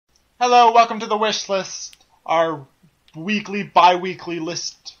Hello, welcome to the wish list, our weekly, bi-weekly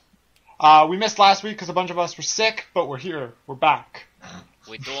list. We missed last week because a bunch of us were sick, but we're here. We're back.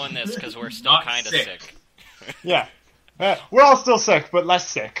 We're doing this because we're still kind of sick. Yeah. We're all still sick, but less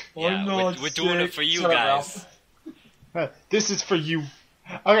sick. Yeah, we're doing it for you guys. This is for you.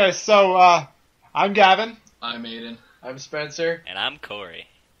 Okay, so, I'm Gavin. I'm Aiden. I'm Spencer. And I'm Corey.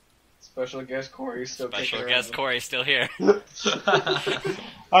 Special guest Corey still Special guest Corey's still here.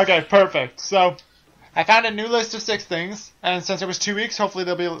 Okay, perfect. So, I found a new list of 6 things, and since it was 2 weeks, hopefully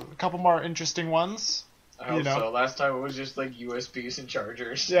there'll be a couple more interesting ones. I hope so. Last time it was just like USBs and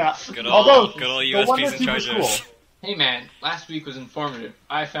chargers. Yeah. Good old USBs and chargers. Cool. Hey man, last week was informative.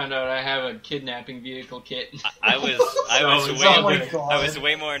 I found out I have a kidnapping vehicle kit. I was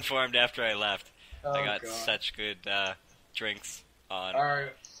way more informed after I left. I got such good drinks on. Alright,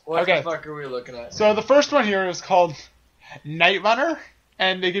 what the fuck are we looking at? So the first one here is called Night Runner,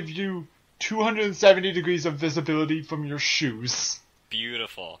 and they give you 270 degrees of visibility from your shoes.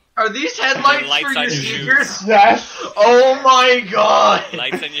 Beautiful. Are these headlights Lights for on your your sneakers? shoes. Yes. Oh my god.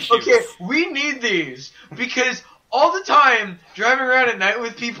 Lights on your shoes. Okay, we need these because all the time driving around at night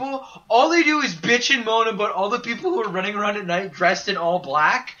with people, all they do is bitch and moan about all the people who are running around at night dressed in all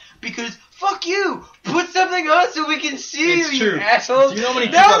black. Because fuck you, put something on so we can see It's you true. assholes. Do you know how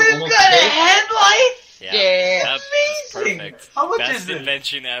many now people they've almost got quit? headlights. Yeah, That's amazing. Perfect. How much Best is this?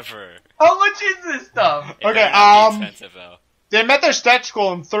 invention ever. How much is this stuff? It Okay, better not be expensive though. They met their stretch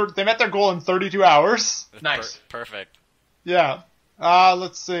goal in they met their goal in 32 hours. Nice. Perfect. Yeah.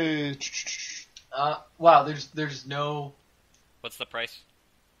 Let's see. Wow. There's no. What's the price?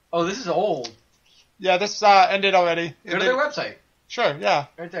 Oh, this is old. Yeah, this ended already. Go to their website. Sure. Yeah.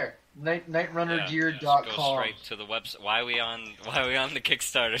 Right there. Just Nightrunnergear.com. go straight to the website. Why are we on the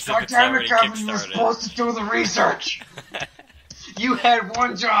Kickstarter? So God it's damn already it, Kevin, you were kickstarted. supposed to do the research. You had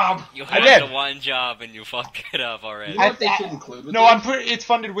one job. You I had did. the one job and you fucked it up already. You know what they should include with No, this? it's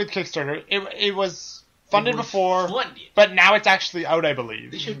funded with Kickstarter. It was funded before, Funded. but now it's actually out, I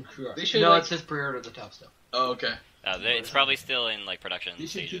believe. They should No, like, it says pre-order the top stuff. oh, okay. It's probably still in production They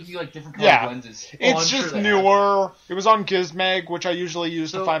should stages. give you like different colored Yeah. lenses. I'm It's sure just they newer. It was on Gizmag, which I usually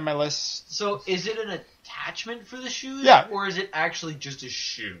use to So- find my list. So, is it an attachment for the shoes? Yeah. Or is it actually just a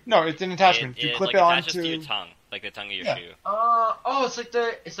shoe? No, it's an attachment. You clip it attaches onto. to your tongue, like the tongue of your Yeah. shoe.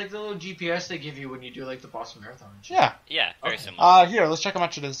 It's like the little GPS they give you when you do like the Boston Marathon. And shit. Yeah. Yeah, very Okay. similar. Here, let's check how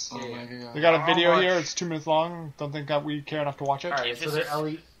much it is. Oh my god. We got a How video much? here. It's 2 minutes long. Don't think that we care enough to watch it. All right, If so this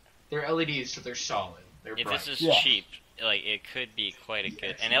they're LEDs, so they're solid. They're If bright. this is Yeah. cheap, it could be quite a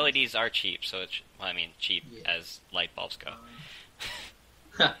good. And LEDs are cheap, so it's cheap Yeah. as light bulbs go.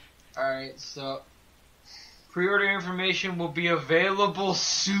 All right, so pre-order information will be available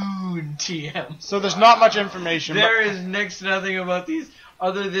soon. TM. So there's not much information. There is next to nothing about these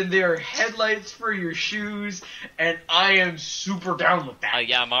other than they are headlights for your shoes, and I am super down with that.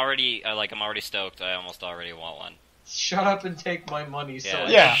 Yeah, I'm already stoked. I almost already want one. Shut up and take my money.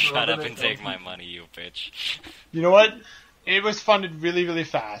 Yeah. Shut up and take my money, you bitch. You know what? It was funded really, really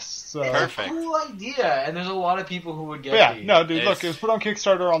fast. So. Perfect. Cool idea, and there's a lot of people who would get But yeah, these. no, dude, It's- look, it was put on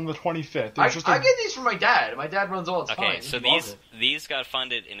Kickstarter on the 25th. It was just I get these from my dad. My dad runs all the time. Okay, so He loves these got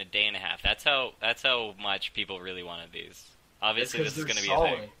funded in a day and a half. That's how much people really wanted these. Obviously, It's this is 'cause going to they're be a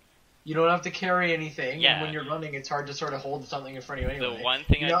solid. thing. You don't have to carry anything. Yeah. And when you're running, it's hard to sort of hold something in front of you anyway. The one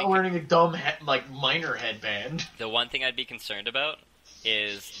thing You're not wearing a dumb minor headband. The one thing I'd be concerned about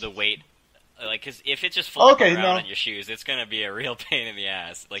is the weight. Because if it's just flopping around on your shoes, it's going to be a real pain in the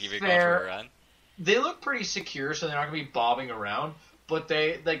ass. Like, if you're going for a run. They look pretty secure, so they're not going to be bobbing around. But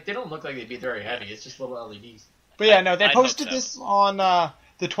they don't look like they'd be very heavy. It's just little LEDs. But yeah, no, they I'd hope posted so. this on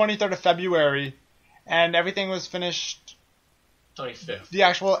the 23rd of February, and everything was finished. 25th. The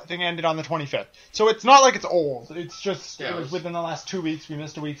actual thing ended on the 25th. So it's not like it's old. It's just, Yeah, it was within the last 2 weeks. We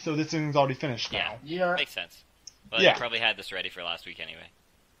missed a week, so this thing's already finished now. Yeah. Makes sense. But Yeah. they probably had this ready for last week anyway.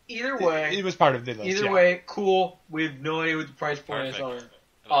 Either way. It was part of the list, Either yeah. way, cool. We have no idea what the price point is on it.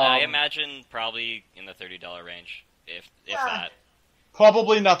 I imagine probably in the $30 range, if Yeah. that.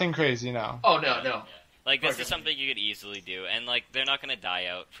 Probably nothing crazy now. Oh, no. Like, this Okay. is something you could easily do, and they're not going to die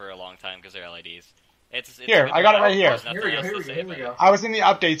out for a long time because they're LEDs. It's Here, good I got it to right know. here. There's nothing else to say Here we about go. it. I was in the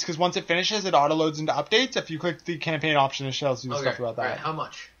updates, because once it finishes, it auto-loads into updates. If you click the campaign option, it tells you stuff about that. Right, how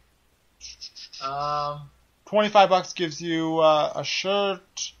much? $25 gives you a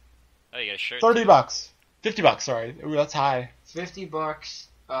shirt. Oh, you got a shirt. $30. $50, sorry. Ooh, that's high. $50.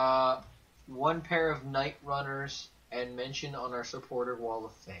 One pair of Night Runners, and mention on our supporter wall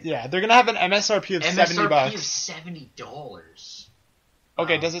of fame. Yeah, they're gonna have an MSRP of $70. of $70.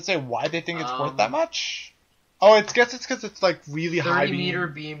 Okay, does it say why they think it's worth that much? Oh, it's because it's like really high 30-meter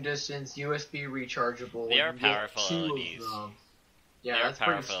beam distance, USB rechargeable. They are You get powerful two of LEDs. them. Yeah, they are that's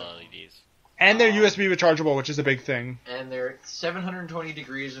pretty powerful strong. LEDs. And they're USB rechargeable, which is a big thing. And they're 720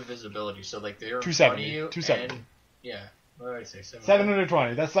 degrees of visibility, so like they're in 270, front of you. 270. And, yeah. What did I say?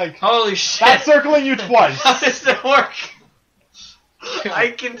 720. That's like Holy shit! that's circling you twice. How does that work?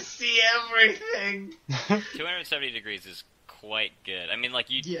 I can see everything. 270 degrees is quite good. I mean, like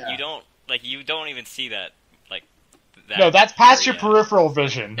you don't even see that. Like that. No, that's past your area. peripheral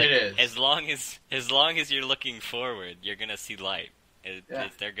vision. It is. As long as you're looking forward, you're gonna see light.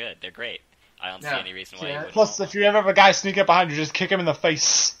 They're good. They're great. I don't see any reason why you wouldn't. Plus, if you ever have a guy sneak up behind you, just kick him in the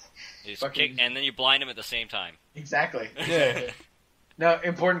face. You just kick, and then you blind him at the same time. Exactly. Yeah. Now,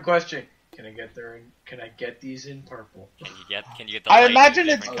 important question: Can I get there? Can I get these in purple? Can you get the I light in imagine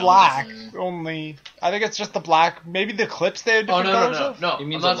it's different black colors? only. I think it's just the black. Maybe the clips they have Oh different colors of? no! He I'm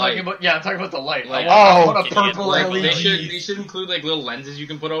means not the talking light. about. Yeah, I'm talking about the light. Like- I want a Can you get purple Like, LED. they should include like little lenses you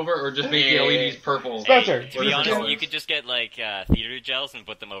can put over, or just make the Yeah. LEDs purple. Spencer, Hey, to what be is honest, it? you could just get like theater gels and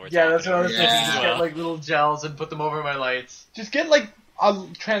put them over. Yeah, top that's of what I it. was thinking. Yeah. Just get like little gels and put them over my lights. Just get like a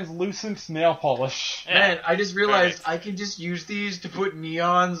translucent nail polish. Yeah. Man, I just realized Perfect. I can just use these to put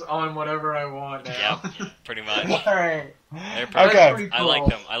neons on whatever I want now. Yep, pretty much. Alright. They're perfect. Okay. That's pretty I cool. like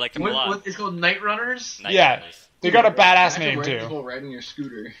them. I like them a lot. It's called Night Runners? Night Yeah. runners. They got a badass Imagine name riding too. people riding your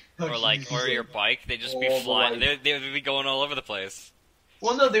scooter. Or your bike. They just be Oh, the flying. light. They would be going all over the place.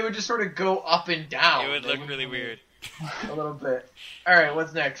 Well, no, they would just sort of go up and down. It would They look wouldn't really really- weird. A little bit. Alright,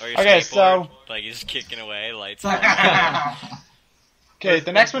 what's next? Or your Okay, skateboard, so- like you're just kicking away, lights. Okay,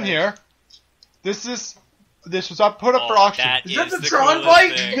 the next one here. This was put up for Oh, auction. that Is that the the Tron coolest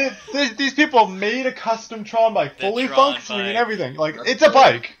bike? thing. These people made a custom Tron bike, The fully Tron functioning bike. and everything. Like That's it's a cool.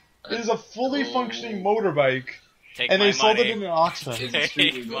 bike. It is a fully Cool. functioning motorbike, Take and my they sold money. it in an auction. Is it street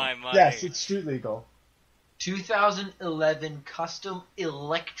Take legal? my money. Yes, it's street legal. 2011 custom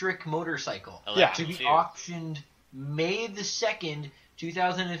electric motorcycle. Yeah. To be Electric, too. auctioned May the 2nd,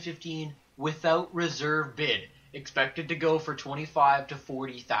 2015, without reserve bid. Expected to go for $25,000 to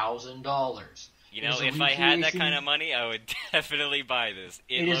 $40,000. You know, It is a if I had that recreation- kind of money, I would definitely buy this.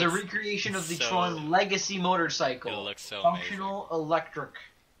 It is a looks- recreation of the so- Tron Legacy motorcycle. It looks so functional electric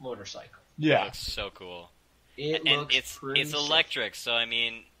motorcycle. It Yeah. looks so cool. It And looks it's pretty sick. electric, so I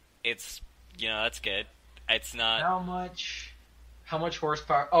mean, it's that's good. It's not. How much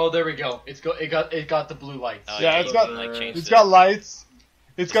horsepower? Oh, there we go. It got the blue lights. Oh, Yeah, you it's can, got- like, change It's the- got lights.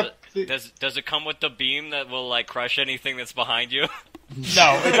 It's got Does it come with the beam that will like crush anything that's behind you?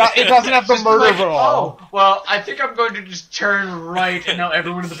 no. It doesn't have the murder Like, at all. oh, well, I think I'm going to just turn right, and now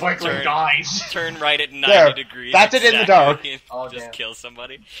everyone in the bike lane Turn. dies. Turn right at 90 There. degrees. That's it in the exactly, and Oh, just damn. kill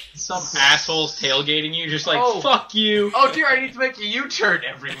somebody. Some assholes tailgating you, just like, Oh. fuck you. Oh dear, I need to make a U-turn.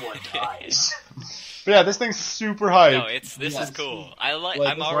 Everyone dies. But yeah, this thing's super hype. No, this Yes. is cool.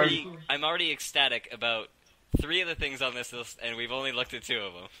 I'm already ecstatic about 3 of the things on this list, and we've only looked at 2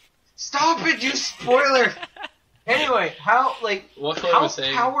 of them. Stop it, you spoiler! Anyway, What Clay how was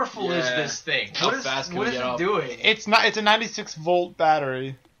saying, powerful is yeah. this thing? How What is, fast can what we is get it up? doing? It's not. It's a 96-volt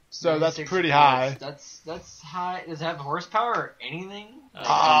battery, so that's 96 pretty volts. high. That's high. Does it have horsepower or anything?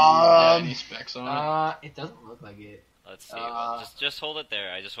 Any specs on it? It doesn't look like it. Let's see. Well, just hold it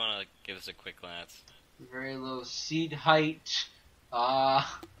there. I just want to give us a quick glance. Very low seat height.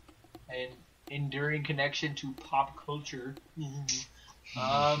 And enduring connection to pop culture.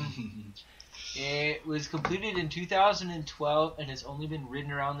 It was completed in 2012 and has only been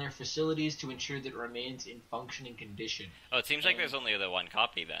ridden around their facilities to ensure that it remains in functioning condition. Oh, it seems like there's only the one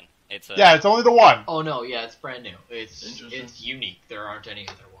copy then. It's a, Yeah, it's only the one. Oh no, yeah, it's brand new. It's Interesting. unique. There aren't any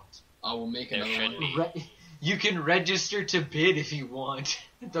other ones. I will make There another should one. be. You can register to bid if you want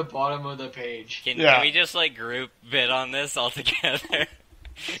at the bottom of the page. Yeah. Can we just like group bid on this all together?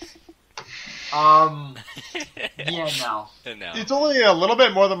 Yeah, no. No. It's only a little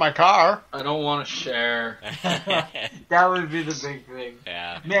bit more than my car. I don't want to share. That would be the big thing.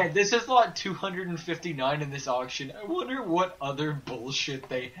 Yeah. Man, this is lot 259 in this auction. I wonder what other bullshit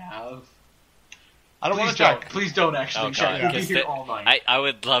they have. I don't want Please to don't. check. Please don't actually Oh, check. God, We'll be 'cause here the- all night. I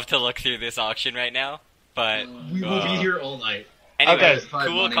would love to look through this auction right now, but We will be here all night. Anyway, Okay. Probably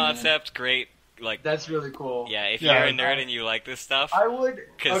cool money, concept, great. Like, That's really cool. yeah, if Yeah, you're a nerd and you like this stuff, I would.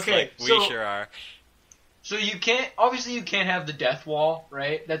 because Okay, like we so, sure are. so you can't. Obviously, you can't have the death wall,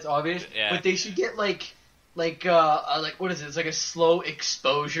 right? That's obvious. Yeah. But they should get like what is it? It's like a slow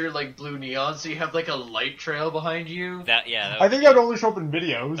exposure, like blue neon, so you have like a light trail behind you. That that I think that'd only show up in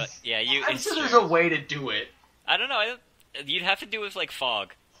videos. but, yeah, you. I'm it's sure true. there's a way to do it. I don't know. You'd have to do it with like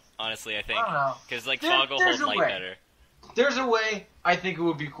fog. Honestly, I think I don't know. because like There- fog will there's hold a light way. better. there's a way. I think it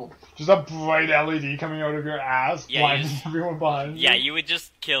would be cool. Just a bright LED coming out of your ass, blinding everyone behind you. Yeah, you would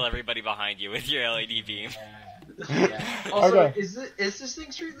just kill everybody behind you with your LED beam. Yeah. Also, Okay. is this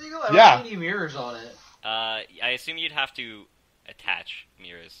thing street legal? I don't see any mirrors on it. I assume you'd have to attach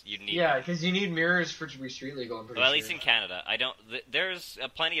mirrors. You'd need. Yeah, because you need mirrors for it to be street legal. I'm pretty Well, at sure. least in Canada, I don't. There's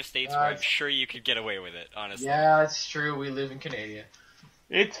plenty of states where I'm sure you could get away with it. Honestly. Yeah, it's true. We live in Canada.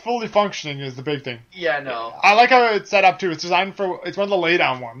 It's fully functioning is the big thing. Yeah, no. I like how it's set up too. It's designed for. It's one of the lay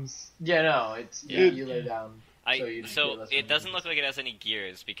down ones. Yeah, no. It's you lay down. So it doesn't look like it has any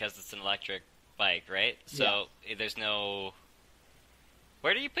gears because it's an electric bike, right? So there's no.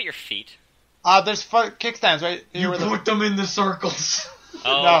 Where do you put your feet? There's kickstands right here. You put them in the circles.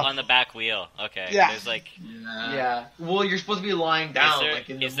 Oh, No. on the back wheel. Okay. Yeah. There's like. Yeah. Well, you're supposed to be lying down,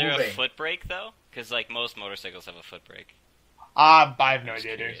 Is there a foot brake though? Because like most motorcycles have a foot brake. I have no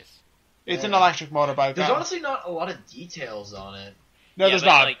idea, dude. Curious. It's an electric motorbike. There's honestly not a lot of details on it. No, Yeah, there's but,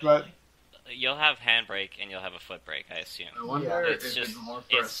 not. like, but You'll have handbrake and you'll have a foot brake, I assume. I wonder Yeah, if it's more for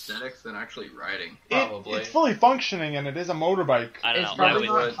it's- aesthetics than actually riding. Probably. it's fully functioning and it is a motorbike. I don't It's know. probably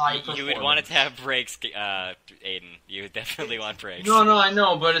I would- not high you would want it to have brakes, Aiden. You would definitely want brakes. No, I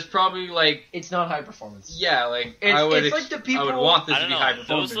know, but it's probably like, It's not high performance. yeah, like It's like the people. I would want this I to don't be know. high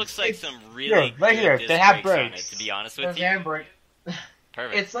performance. Those looks like some really Here, right good here, disc they have brakes on it, brakes. to be honest There's with you. handbrake.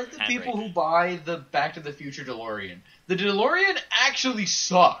 Perfect. It's like the Handbrake. people who buy the Back to the Future DeLorean. The DeLorean actually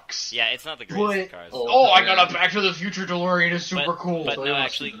sucks. Yeah, it's not the greatest But, of cars. oh, I got a Back to the Future DeLorean. It's super cool. But So no, you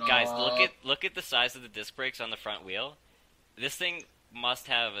actually, must- guys, look at the size of the disc brakes on the front wheel. This thing must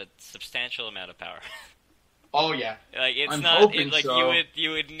have a substantial amount of power. Oh yeah. Like it's I'm not hoping like so.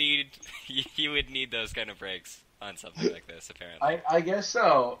 you would need those kind of brakes on something like this. Apparently, I guess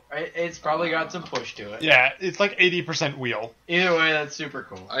so. It's probably got some push to it. Yeah, it's like 80% wheel. Either way, that's super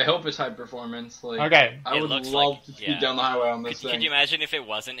cool. I hope it's high performance. Like, Okay. I It would looks love like- to speed yeah. down the highway on this could thing. you imagine if it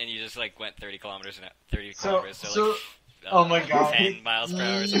wasn't and you just like went 30 kilometers an hour, 30 So- kilometers, so- like oh my God. 10 miles per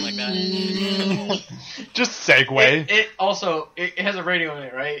hour or something like that. Just segue. It also it has a radio in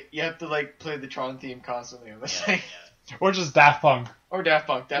it, right? You have to like play the Tron theme constantly on this Yeah, thing. Or just Daft Punk. Or Daft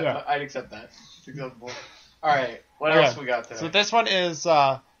Punk. Yeah. I'd accept that. It's acceptable. All right, what Okay. else we got today? So this one is,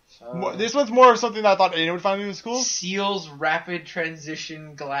 this one's more something that I thought Aiden would find in school. Seals rapid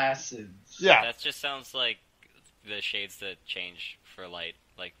transition glasses. Yeah. That just sounds like the shades that change for light,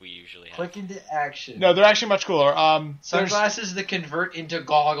 like we usually have. Click into action. No, they're actually much cooler. There's, Sunglasses that convert into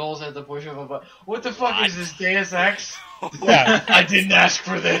goggles at the push of a button. What the fuck What? is this, Deus Ex? yeah. I didn't ask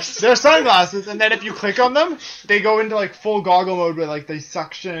for this. They're sunglasses, and then if you click on them, they go into like full goggle mode where like they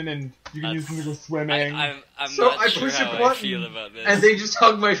suction and you can use them to go swimming. I'm So not I sure push a how I button, feel about this. And they just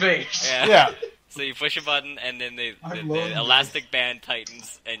hug my face. yeah. Yeah. So you push a button and then the love the elastic band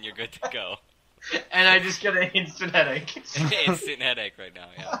tightens and you're good to go. And I just get an instant headache. Instant headache right now.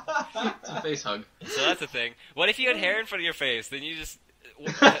 Yeah. It's a face hug. So that's the thing. What if you had hair in front of your face? Then you just.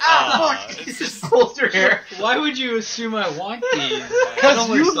 Fuck! Just pulls your hair. Why would you assume I want these? I 'Cause don't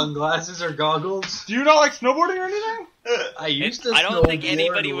wear you- sunglasses or goggles. Do you not like snowboarding or anything? I used to. I don't think snowboard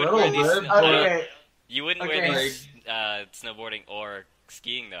anybody a would little wear these. bit, Okay. You wouldn't Okay. wear these snowboarding or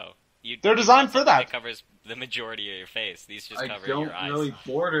skiing though. They're designed for that. It covers the majority of your face. These just I cover don't your eyes. really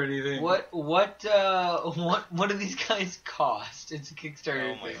board or anything. What do these guys cost? It's a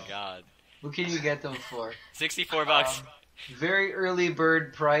Kickstarter Oh my thing. god. What can you get them for? $64. Very early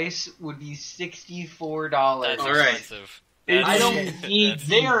bird price would be $64. That's All right. expensive. I don't need- that's-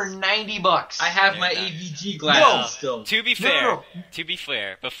 They are $90. I have my Yeah. AVG No. glasses still. To be No, fair, no. to be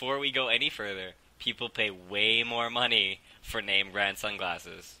fair, before we go any further, people pay way more money for name brand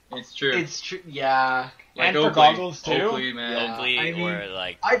sunglasses. It's true. It's true. Yeah. like and for Oakley. goggles, too? Oakley, man. Yeah. Oakley I mean, or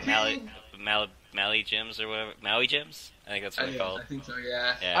like I Maui Gyms or whatever. Maui Gyms? I think that's what they're Yeah, called. I think so.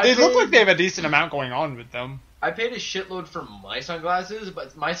 Yeah. Yeah. They look like they have a decent amount going on with them. I paid a shitload for my sunglasses,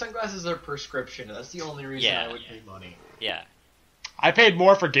 but my sunglasses are prescription. That's the only reason Yeah. I would pay money. Yeah. I paid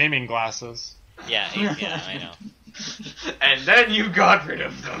more for gaming glasses. Yeah, I know. And then you got rid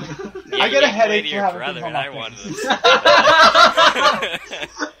of them. Yeah, I you get a gave headache away to for your having brother, things on and I my wanted face. them.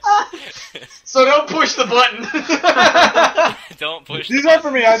 So don't push the button. Don't push. These the aren't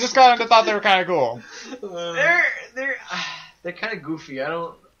for me. I just kind of thought they were kind of cool. They're kind of goofy. I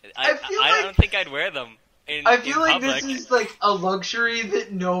don't I feel like- don't think I'd wear them. In this public. is like a luxury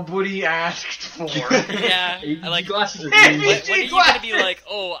that nobody asked for. Yeah, AVG I like. glasses are Hey, green. When AVG are you gonna be glasses! like,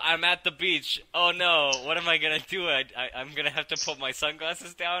 oh, I'm at the beach. Oh no, what am I gonna do? I'm gonna have to put my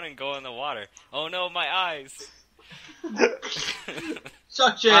sunglasses down and go in the water. Oh no, my eyes.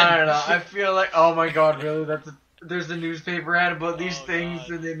 Such a. I don't know. I feel like, oh my god, really? There's a newspaper ad about these Oh, things,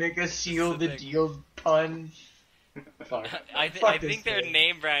 God. and they make a seal the the thing. deal pun. Fuck. I Fuck this think their thing.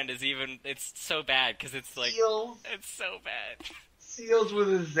 name brand is even. It's so bad because it's like Seals. it's so bad. Seals with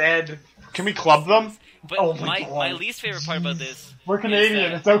a Z. Can we club them? But Oh my God. my least favorite part about this. We're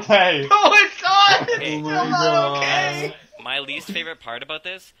Canadian. that- It's okay. No, it's not! It's Okay. still not okay! My least favorite part about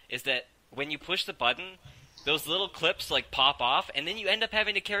this is that when you push the button, those little clips like pop off, and then you end up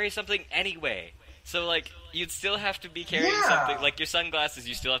having to carry something anyway. So like you'd still have to be carrying Yeah. something like your sunglasses.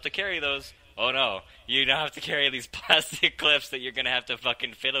 You still have to carry those. Oh no, you now have to carry these plastic clips that you're gonna have to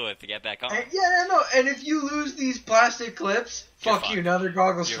fucking fiddle with to get back on. And, yeah, no, and if you lose these plastic clips, You're fuck you, fucked. now they're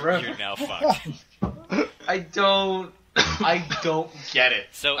goggles forever. You're now fucked. I don't get it.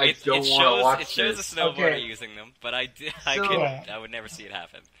 So I it don't wanna shows watch it shows a this. snowboarder Okay. using them, but I So- would never see it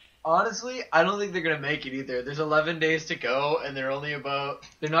happen. Honestly, I don't think they're gonna make it either. There's 11 days to go, and they're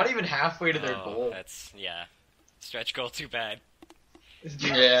not even halfway to their goal. That's stretch goal too bad.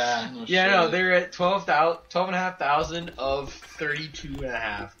 Yeah. No Yeah, shit. no, they're at 12,500 of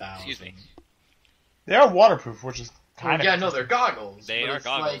 32,500. Excuse me. They are waterproof, which is Well, kind of. yeah, no, they're goggles. They but are it's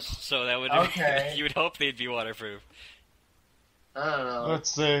goggles, like, so that would Okay. you would hope they'd be waterproof. I don't know.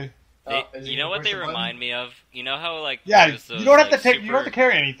 Let's see. Is You it know what push they the button? remind me of? You know how like Yeah, there's those, you don't have like, to take. You don't have to super-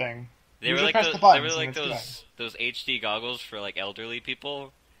 carry anything. They You were just like press those, the buttons they were like and it's those HD goggles for like elderly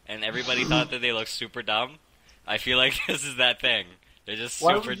people, and everybody thought that they looked super dumb. I feel like this is that thing. They're just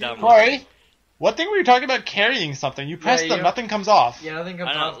Why super would you- dumb. Corey, what thing were you talking about carrying something? You press Yeah, them, you- nothing comes off. Yeah, nothing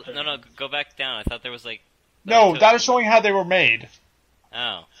comes I off. don't know. No, go back down. I thought there was like. No, like, that is showing how they were made.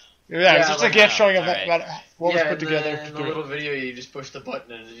 Oh. Yeah, it's Yeah, just like, a gift showing of alright. what was put in together. The, in the little video, you just push the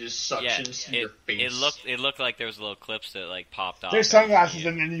button and it just Yeah, suctions to your face. it looked like there was little clips that like popped off. There's sunglasses,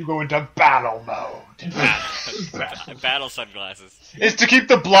 and then you go into battle mode. Battle sunglasses. It's to keep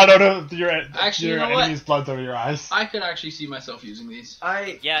the blood out of your Actually, your you know what? enemy's blood out of your eyes. I could actually see myself using these.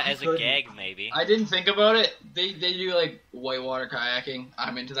 Yeah, as a couldn't. gag maybe. I didn't think about it. They do like whitewater kayaking.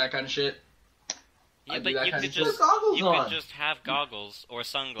 I'm into that kind of shit. Yeah, I do but that you kind could of shit. just Put goggles you on. could just have goggles or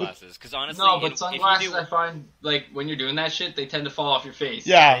sunglasses. Because honestly, No, but if sunglasses, you do, I find like when you're doing that shit, they tend to fall off your face.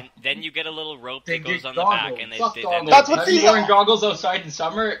 Yeah, then you get a little rope They that goes get on the back, goggles. and Fuck then goggles. That's what Have these you wearing are. goggles outside in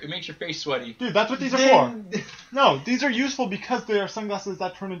summer? It makes your face sweaty. dude, that's what these are for. Then, No, these are useful because they are sunglasses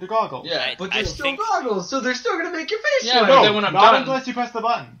that turn into goggles. Yeah, but I they're still think- goggles, so they're still gonna make your face Yeah, sweat. but No, then when I'm not done- unless you press the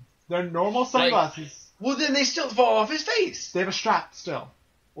button. They're normal sunglasses. Well, then they still fall off his face. They have a strap still.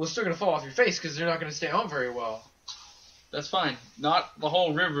 Well, it's still gonna fall off your face because they're not gonna stay on very well. That's fine. Not the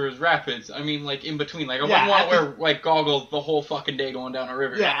whole river is rapids. I mean, like in between. Like I Yeah, wouldn't want at to wear like goggles the whole fucking day going down a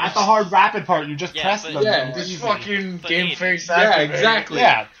river. Yeah, at the hard rapid part, you just Yeah, press but- them. Yeah, It's This easy. fucking But game Aiden- face. Yeah, activator. exactly.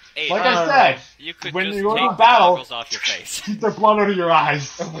 Yeah, Hey, like Uh, I said, you could when just you go take to the battle- goggles off your face. keep the blood out of your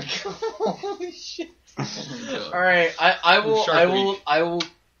eyes. Oh my god! Holy shit! Oh my God. All right, Shark I will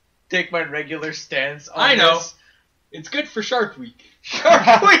take my regular stance on I know. this. It's good for Shark Week.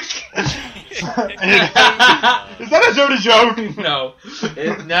 Shark Week. Is that a dirty joke? No.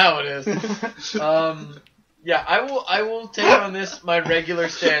 Now it is. Yeah, I will take on this my regular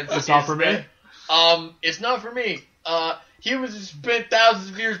stance. It's not is for me? that, it's not for me. Humans have spent thousands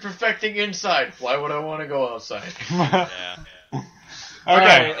of years perfecting inside. Why would I want to go outside? Yeah. Okay.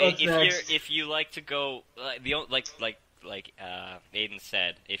 Alright, what's if next? you if you like to go like Aiden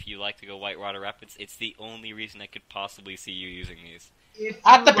said, if you like to go whitewater rapids, it's the only reason I could possibly see you using these.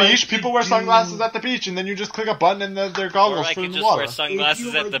 At the beach, people wear sunglasses at the beach, and then you just click a button and they're Or goggles I through could the just water. wear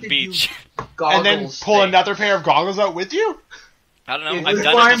sunglasses at the beach. And then pull another pair of goggles out with you? I don't know. If I've it's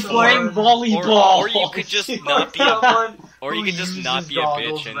done why it I'm before. playing volleyball. Or you could just not be or you could just not be a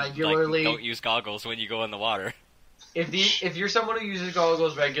bitch and like don't use goggles when you go in the water. If you're someone who uses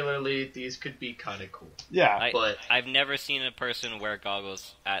goggles regularly, these could be kind of cool. Yeah. But I've never seen a person wear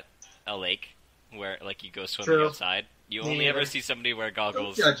goggles at a lake where like you go swimming True. outside. You Me only ever neither. see somebody wear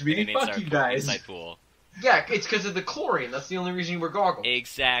goggles Don't judge me. in an Fuck you guys. inside pool. yeah, it's because of the chlorine. That's the only reason you wear goggles.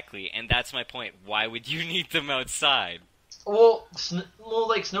 Exactly, and that's my point. Why would you need them outside? Well,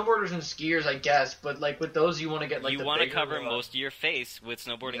 like snowboarders and skiers, I guess. But like with those, you want to get like you the want to bigger cover one. most of your face with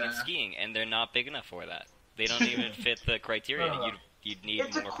snowboarding and Yeah. skiing, and they're not big enough for that. They don't even fit the criteria. You'd need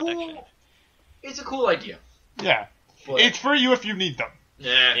It's a more protection. cool. It's a cool idea. Yeah. But It's for you if you need them.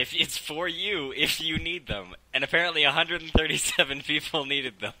 yeah. If it's for you, if you need them, and apparently 137 people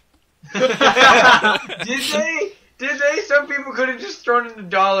needed them. Did they? Did they? Some people could have just thrown in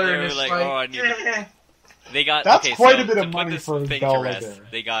 $1 They and were it's like, like, "Oh, I need it." eh. They got That's okay, quite so a bit to of put money this for a thing bell to right rest, there.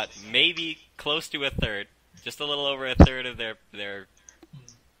 they got maybe close to a third, just a little over a third of their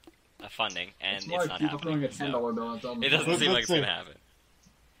funding, and it's not happening. So bill. it doesn't seem like it's Let's gonna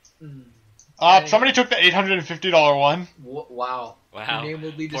happen. Somebody took the $850 one. Wow. Wow. Your name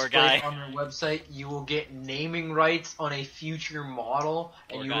will be Poor displayed guy. on their website. You will get naming rights on a future model,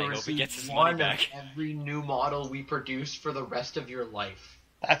 and Poor you guy, will hope he gets receive his money one of back. every new model we produce for the rest of your life.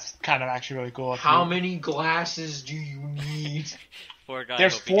 That's kind of actually really cool. How many glasses do you need? Poor guy.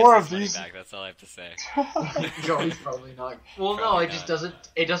 There's hope he 4 gets of his these. money back. That's all I have to say. Joey's probably not. Well, no, Probably it just not. doesn't.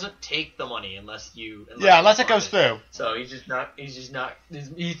 It doesn't take the money unless you. Yeah, unless you it goes buy through. So he's just not. He's just not.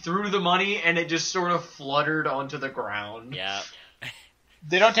 He threw the money and it just sort of fluttered onto the ground. Yeah.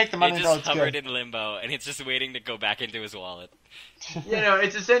 They don't take the money It until just it's hovered good. in limbo, and it's just waiting to go back into his wallet. You know,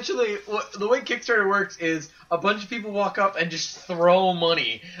 it's essentially the way Kickstarter works is a bunch of people walk up and just throw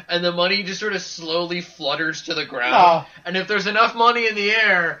money, and the money just sort of slowly flutters to the ground. Ah. And if there's enough money in the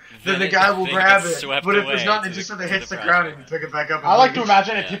air, then the guy will then it grab gets it. swept But if there's away not, to it just the- sort of to hits the the ground and project. you pick it back up. And I like to leave.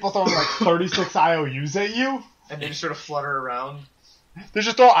 imagine if Yeah. people throw like 36 IOUs at you. And they just sort of flutter around. They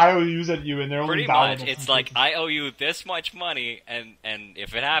just throw IOUs at you, and they're only Pretty valid. much, if it's you- like I owe you this much money, and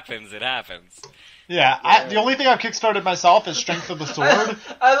if it happens, it happens. Yeah, the only thing I've kickstarted myself is Strength of the Sword.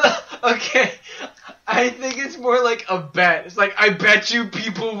 Okay, I think it's more like a bet. It's like, I bet you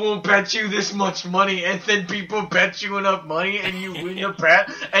people will bet you this much money, and then people bet you enough money, and you win the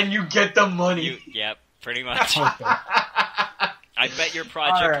bet, and you get the money. Yep, pretty much. Perfect. I bet your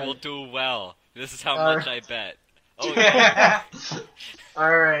project Alright. will do well. This is how Alright. much I bet. Oh, yeah.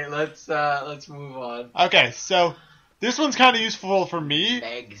 Alright, let's move on. Okay, so this one's kind of useful for me.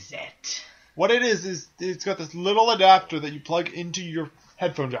 Exit. What it is it's got this little adapter that you plug into your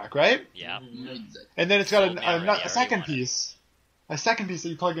headphone jack, right? Yeah. And then it's got Sold me already, I a already second want it. piece. A second piece that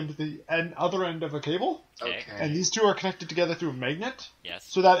you plug into the other end of a cable. Okay. And these two are connected together through a magnet. Yes.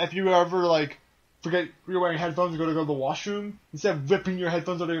 So that if you ever, like, forget you're wearing headphones and go to the washroom, instead of ripping your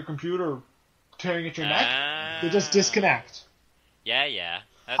headphones out of your computer or tearing at your neck, they just disconnect. Yeah, yeah.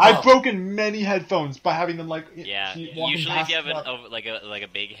 I've broken many headphones by having them, like, Yeah. walking Usually, if past you have the- like a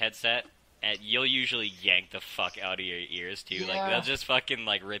big headset, and you'll usually yank the fuck out of your ears too. Like Yeah. they'll just fucking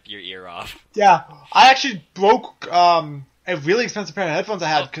like rip your ear off. Yeah, I actually broke a really expensive pair of headphones I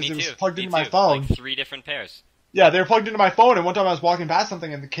had Oh, because me it was too, plugged me into my too. phone. Like 3 different pairs. Yeah, they were plugged into my phone, and one time I was walking past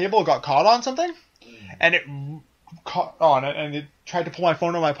something, and the cable got caught on something, and it caught on it, and it tried to pull my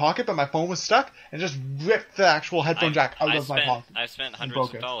phone out of my pocket, but my phone was stuck, and just ripped the actual headphone jack out of my pocket. I've spent and hundreds broke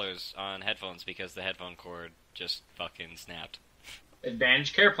of it. dollars on headphones because the headphone cord just fucking snapped.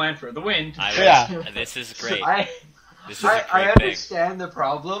 Advantage care plan for the win. Yeah. This is great. I This is a great I thing. understand the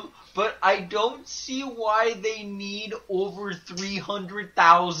problem, but I don't see why they need over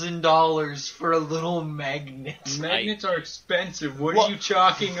 $300,000 for a little magnet. Magnets are expensive. What Well, are you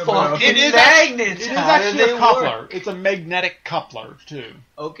talking about? fucking It is magnets. It is How do actually they a coupler. work? It's a magnetic coupler, too.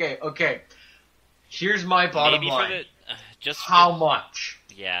 Okay. Here's my bottom Maybe line. for the just How much?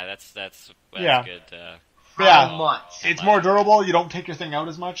 Yeah, that's Yeah. good. How Yeah. much? It's more durable, you don't take your thing out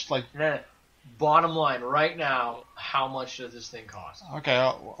as much, like... No. Bottom line, right now, how much does this thing cost? Okay,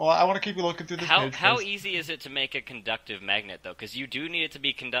 well, I want to keep you looking through this page. How first. easy is it to make a conductive magnet though? Because you do need it to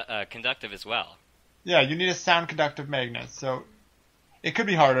be conductive as well. Yeah, you need a sound conductive magnet, so it could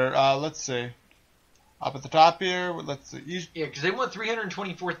be harder. Let's see. Up at the top here, let's see. Yeah, because they want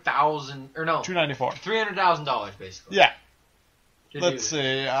 $324,000 or no, $294. $300,000 basically. Yeah. to Let's do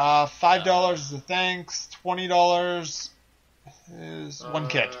see. $5 is a thanks. $20 is one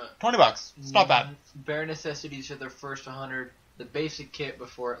kit. $20. It's not bad. Bare necessities for their first 100. The basic kit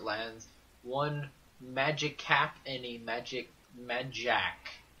before it lands. One magic cap and a magic Majak.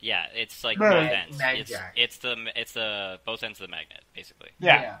 Yeah, it's like Mag- both ends. Magjack. It's the both ends of the magnet basically.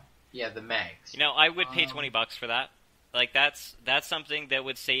 Yeah. Yeah, the mags. You know, I would pay $20 for that. Like that's something that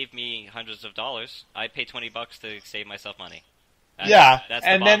would save me hundreds of dollars. I'd pay $20 to save myself money. Yeah, that's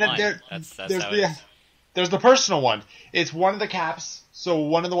and the then bottom line. there's That's how the it is. there's the personal one. It's one of the caps, so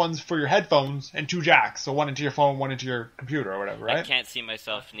one of the ones for your headphones, and 2 jacks, so one into your phone, one into your computer or whatever, I right? can't see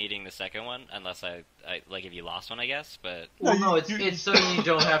myself needing the second one unless I like if you lost one, I guess. But Well, No, no, you- it's so you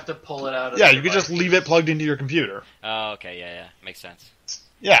don't have to pull it out of Yeah, the you could just device. leave it plugged into your computer. oh, okay, yeah, makes sense.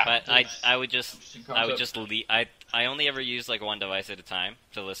 Yeah. But I would just Interesting I would concept. just leave. I only ever use like one device at a time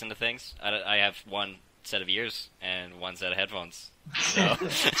to listen to things. I have one set of ears and one set of headphones. So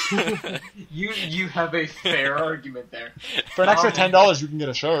You have a fair argument there. For an extra $10, you can get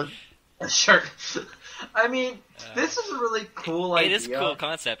a shirt. Sure. I mean, this is a really cool it idea. is a cool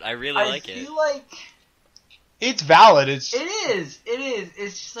concept. I really I like it. feel like It's valid. It's it is.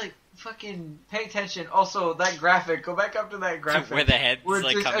 It's just like fucking pay attention. Also, that graphic. Go back up to that graphic. Where the head's where it's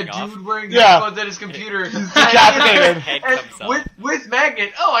like just coming a off. dude wearing Yeah. headphones at his computer. decapitated. Head And comes off. with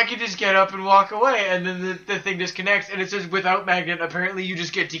magnet, I can just get up and walk away, and then the thing disconnects, and it says without magnet, apparently you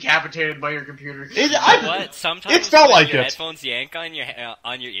just get decapitated by your computer. What? Sometimes It felt when like your it. headphones yank on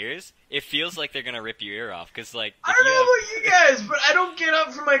your ears, it feels like they're gonna rip your ear off. Cause like I if don't you know have- about you guys, but I don't get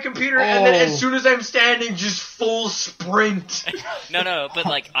up from my computer, and then as soon as I'm standing, just full sprint. No, but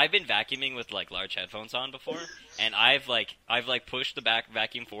like I've been vacuuming with like large headphones on before, and I've pushed the back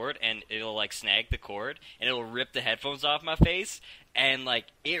vacuum forward, and it'll like snag the cord, and it'll rip the headphones off my face, and like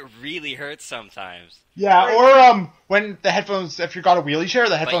it really hurts sometimes. Yeah, or when the headphones, if you got a wheelie chair,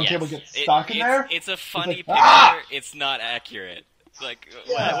 the But headphone yes, cable gets stuck in it's, there. It's a funny like, picture. "Ah!" It's not accurate. It's like,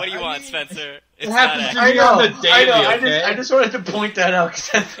 Yeah, what do you I want, mean, Spencer? It's it not happens to accurate. me on the daily, okay? I just wanted to point that out because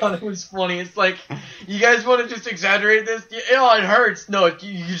I thought it was funny. It's like, you guys want to just exaggerate this? Oh, it hurts. No,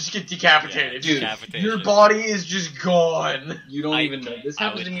 you just get decapitated. Yeah, Dude, decapitation. your body is just gone. You don't even know. This I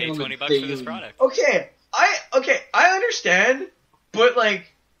happens would to me pay on the $20 for daily. this product. Okay, I understand, but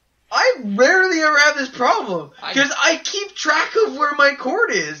like, I rarely ever have this problem because I keep track of where my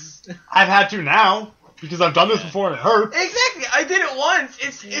cord is. I've had to now because I've done this before and it hurt. Exactly, I did it once.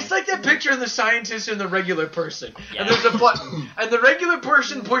 It's like that picture of the scientist and the regular person, Yeah. and there's a button, and the regular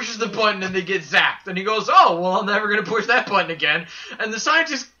person pushes the button and they get zapped, and he goes, "Oh, well, I'm never gonna push that button again." And the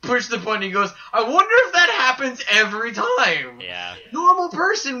scientist pushes the button, and he goes, "I wonder if that happens every time." Yeah. Normal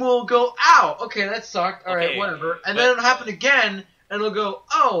person will go, "Ow, okay, that sucked. All right, Okay, whatever," and but- then it'll happen again. And it'll go,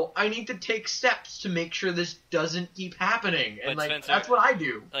 "Oh, I need to take steps to make sure this doesn't keep happening." And But like Spencer- that's what I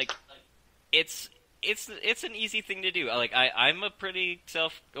do. Like, it's an easy thing to do. Like, I'm a pretty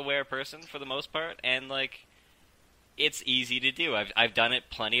self-aware person for the most part, and like, it's easy to do. I've done it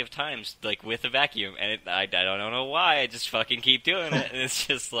plenty of times, like with a vacuum, and I don't know why. I just fucking keep doing it, and it's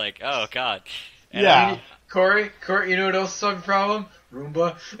just like, oh god. And Yeah. Corey, you know what else is a problem?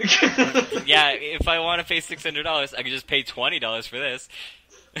 Roomba. Yeah, if I want to pay $600, I could just pay $20 for this.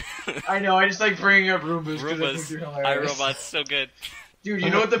 I know. I just like bringing up Roombas. 'cause I think Roombas, they're hilarious. iRobot's so good. Dude, you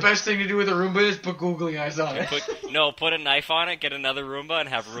know what the best thing to do with a Roomba is? Put googly eyes on it. Put a knife on it, get another Roomba, and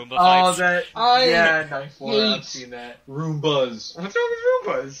have Roomba Oh, fights. yeah, knife war. I've hate seen that. Roombas. What's wrong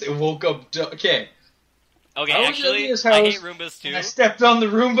with Roombas? It woke up. Okay. Okay, I was actually, at his I house, hate Roombas And I too. stepped on the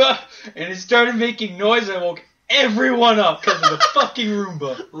Roomba, and it started making noise. I woke everyone up because of the fucking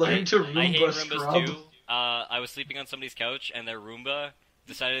Roomba. Learn to I hate Roomba Roombas scrub. too. I was sleeping on somebody's couch, and their Roomba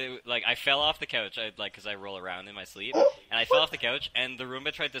decided, like, I fell off the couch, because I roll around in my sleep, and I fell off the couch, and the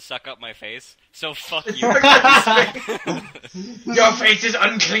Roomba tried to suck up my face. So fuck you. Your face is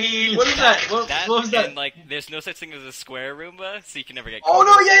unclean. What is that? What was that? And like, there's no such thing as a square Roomba, so you can never get. Oh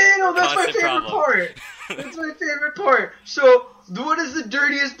no, caught. yeah, no, that's my Constant favorite problem. part. That's my favorite part. So, what is the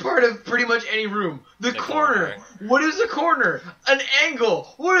dirtiest part of pretty much any room? The corner. What is a corner? An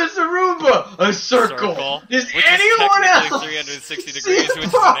angle. What is a Roomba? A circle. Does which anyone is technically else 360 see degrees, the which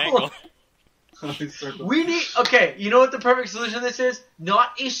is an problem? angle. We need, okay, you know what the perfect solution to this is?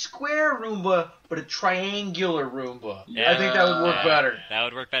 Not a square Roomba, but a triangular Roomba. Yeah. I think that would work Yeah, better. That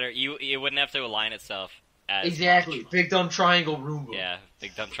would work better. It wouldn't have to align itself. As Exactly. much. Big dumb triangle Roomba. Yeah,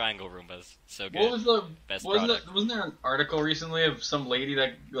 big dumb triangle Roombas. So good. What was the? Best Wasn't product. there an article recently of some lady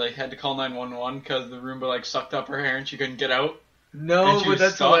that like had to call 911 because the Roomba like sucked up her hair and she couldn't get out? No, And she but was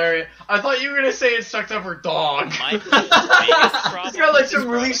that's stuck. hilarious. I thought you were gonna say it sucked up her dog. My biggest problem It's got like with some this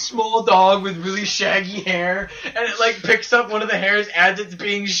really product- small dog with really shaggy hair, and it like picks up one of the hairs as it's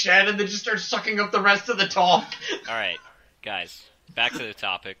being shed, and then just starts sucking up the rest of the dog. Alright, guys, back to the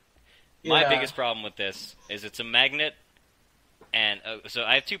topic. My Yeah. biggest problem with this is it's a magnet, and so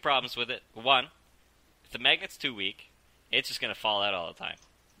I have two problems with it. One, if the magnet's too weak, it's just going to fall out all the time.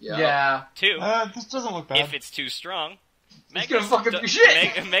 Yeah. Two, This doesn't look bad. if it's too strong, It's gonna fuck up don't- your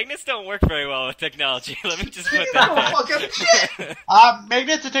shit. magnets don't work very well with technology. Let me just put That'll that fuck up there. shit.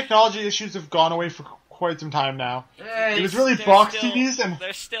 Magnets and technology issues have gone away for quite some time now. Eh, It was really They're box still- TVs and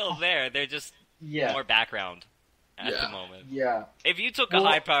They're still there. They're just yeah. more background at Yeah. the moment. Yeah. If you took Well- a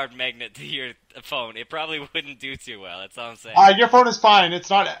high-powered magnet to your phone, it probably wouldn't do too well. That's all I'm saying. your phone is fine. It's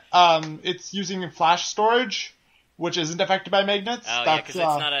not. It's using flash storage, which isn't affected by magnets. Oh yeah, That's because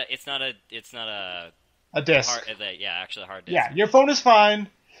it's not a a disk. hard. Actually a hard disk. Yeah, your phone is fine.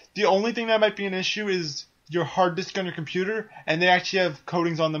 The only thing that might be an issue is your hard disk on your computer, and they actually have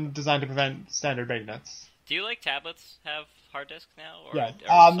coatings on them designed to prevent standard magnets. Do you like tablets have hard disks now? Or, Yeah.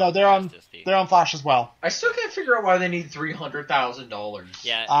 or No, some they're on SSD? they're on flash as well. I still can't figure out why they need $300,000.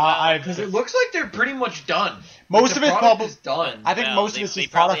 Yeah. Because it looks like they're pretty much done. Most The of it's product probably. is done. I think most of they, this they is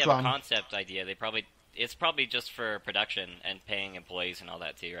probably product have a run. concept idea. it's probably just for production and paying employees and all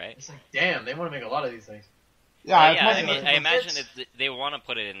that too, right? It's like, damn, they want to make a lot of these things. Yeah, Well, it's yeah. mostly I imagine they want to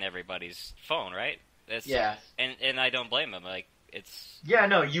put it in everybody's phone, right? Yeah. And I don't blame them. Like it's Yeah,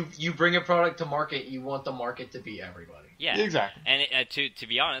 no, you bring a product to market, you want the market to be everybody. yeah, exactly. And to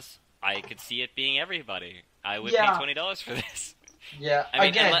be honest, I could see it being everybody. I would Yeah. pay $20 for this. Yeah, I mean,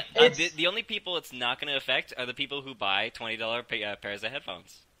 again, the only people it's not going to affect are the people who buy $20 pairs of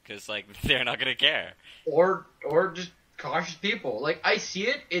headphones, because like they're not going to care. or just cautious people. Like, I see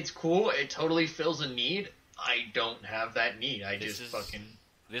it, it's cool, it totally fills a need. I don't have that need. I This just is- fucking...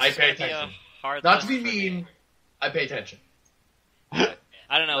 This I is pay gonna be a attention. hard Not to be lesson for me. mean, I pay attention.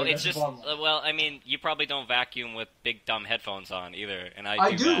 I don't know. Like, It's that's just the bottom line. well, I mean, you probably don't vacuum with big dumb headphones on either, and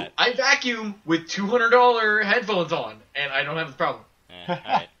I do. That. I vacuum with $200 headphones on, and I don't have the problem. All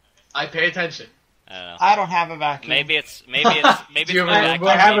right. I pay attention. I don't know. I don't have a vacuum. Maybe it's Do you my have vacuum.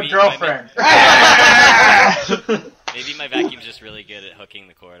 I have maybe, a girlfriend. Maybe my vacuum's just really good at hooking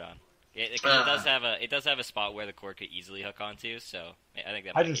the cord on. It does have a spot where the cord could easily hook onto, so I think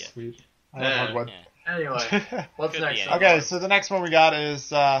that I might just be it. sweet. I have hardwood. Yeah. Anyway, what's Could be next? anything. Okay, so the next one we got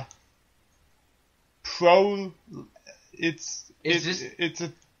is Pro. Is It's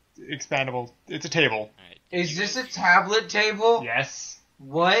a expandable. It's a table. All right. Is this a tablet table? Yes.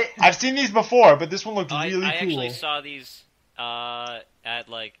 What? I've seen these before, but this one looked I really cool. actually saw these at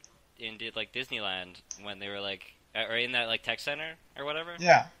like in Disneyland when they were like or in that like tech center or whatever.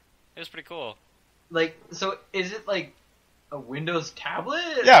 Yeah. It was pretty cool. Like, so is it like a Windows tablet?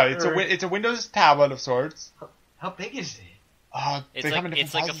 Yeah, it's Or- a Windows tablet of sorts. How big is it? It's they come in like different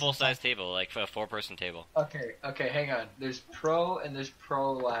it's like a sizes full and size stuff. table, like a 4-person table. Okay, hang on. There's Pro and there's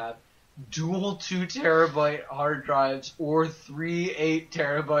Pro Lab. Dual 2 terabyte hard drives or 3 8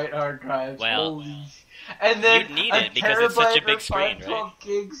 terabyte hard drives. Well, Holy and then you'd need a it because it's such a terabyte big or screen, right? 512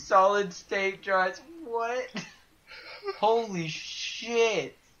 gig solid state drives. What? Holy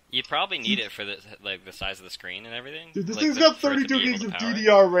shit! You'd probably need it for the size of the screen and everything. Dude, this like, thing's the- got for it to 32 be able gigs to of power it.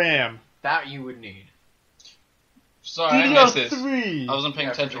 DDR RAM. That you would need. Sorry, I missed this. DDR3. I wasn't paying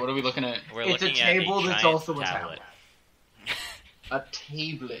Yeah, attention. What are we looking at? We're It's a looking table at a that's giant also a tablet. tablet. A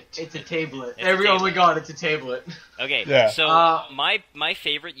tablet. It's a tablet. It's a Oh my tablet. god, it's a tablet. Okay, Yeah. so Uh, my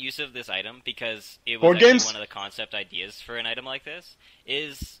favorite use of this item, because it was Board actually games? one of the concept ideas for an item like this,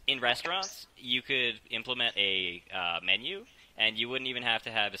 is in restaurants you could implement a menu, and you wouldn't even have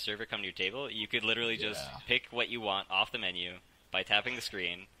to have a server come to your table. You could literally just pick what you want off the menu by tapping the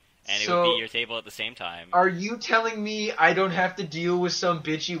screen, and it would So- be your table at the same time. Are you telling me I don't have to deal with some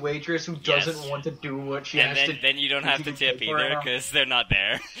bitchy waitress who Yes. doesn't want to do what she And has then you don't have to you tip pay for it either now? because they're not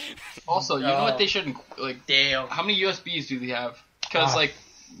there. Also, you know what they shouldn't like? Damn. How many USBs do they have? Because Ah. like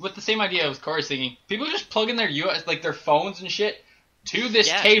with the same idea I was Corey's thinking, people just plug in their their phones and shit to this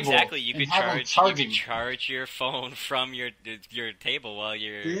yeah, table. exactly. You and could have them charge your phone from your table while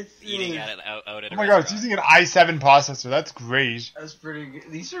you're This eating is- at it out at a Oh my god, it's restaurant. using an i7 processor. That's great. That's pretty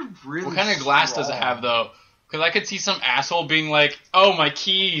good. These are really. What kind of glass does it strong. have though? Because I could see some asshole being like, "Oh, my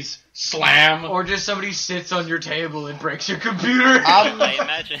keys, slam." Or just somebody sits on your table and breaks your computer. I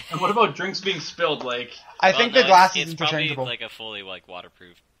imagine. And what about drinks being spilled? Like, I Well, think no, the glass it's is probably interchangeable. like a fully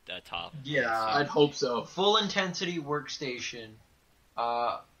waterproof top. Yeah. I'd hope so. Full intensity workstation.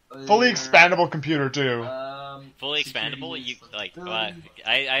 Fully expandable computer too. Fully security expandable. You like. flexibility.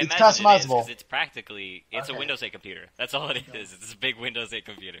 I It's imagine it is customizable. because it's practically a Okay. Windows 8 computer. That's all it is. It's a big Windows 8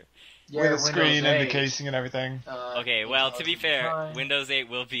 computer. Yeah, With a Windows screen and the 8. casing and everything. Okay, well, to be fair, 2009. Windows 8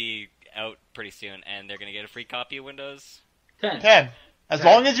 will be out pretty soon, and they're gonna get a free copy of Windows. 10. As 10.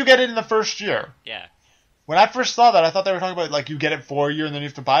 long as you get it in the first year. Yeah. When I first saw that, I thought they were talking about like you get it for a year and then you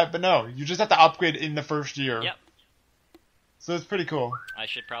have to buy it, but no, you just have to upgrade in the first year. Yep. So it's pretty cool. I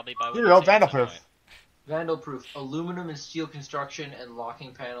should probably buy Here we Windows go, 8 at some vandal-proof. point. Vandal-proof, aluminum and steel construction and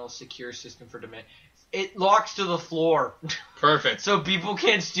locking panels, secure system for demand. It locks to the floor, Perfect. so people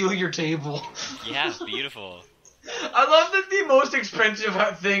can't steal your table. Yeah, beautiful. I love that the most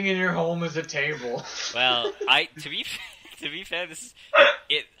expensive thing in your home is a table. Well, to be fair, this is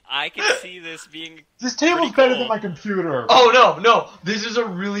it. I can see this being. This table's Pretty better cool. than my computer. Oh no, this is a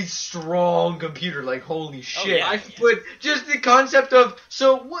really strong computer. Like holy shit! yeah, yeah. But just the concept of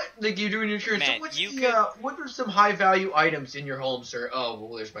what like you do in your insurance. Man, so what's you what are some high value items in your home, sir? Oh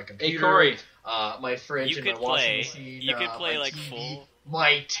well, there's my Hey, computer, Corey. my fridge, You and could my washing play. machine. You could play my like TV, full.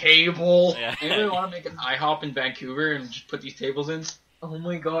 my table. Yeah. Anybody want to make an IHOP in Vancouver and just put these tables in? Oh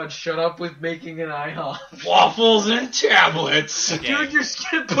my god, shut up with making an IHOP. Waffles and tablets. Okay. Dude, you're just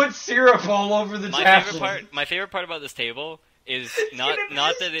gonna put syrup all over the My tablet. favorite part about this table is It's not gonna be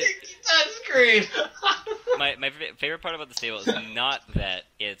not a that it. sticky touchscreen. My favorite part about this table is not that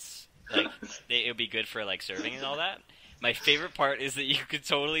it's like it would be good for like serving and all that. My favorite part is that you could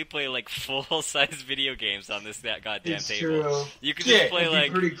totally play like full-size video games on that goddamn It's table. true. You could Yeah, just play it'd be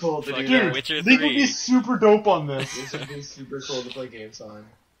like pretty cool to do fucking that. Witcher League would 3. be super dope on this. This would be super cool to play games on.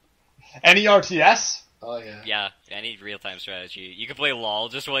 Any RTS? Oh yeah. Yeah, any real-time strategy. You could play LOL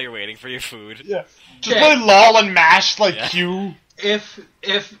just while you're waiting for your food. Yeah. Just Okay. play LOL and MASH like Yeah. Q. If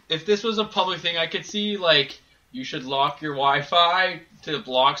this was a public thing, I could see like you should lock your Wi-Fi to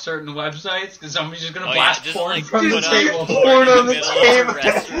block certain websites because somebody's just gonna Oh, blast yeah, just, porn like, from the put up table. Porn on the in middle of a table.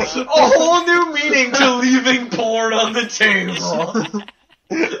 restaurant. A whole new meaning to leaving porn on the table.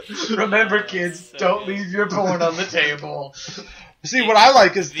 Remember, kids, So don't good. leave your porn on the table. See, what I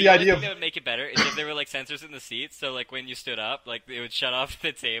like is The the only idea thing of that would make it better is if there were like sensors in the seats, so like when you stood up, like it would shut off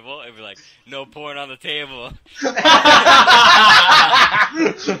the table. It'd be like, no porn on the table.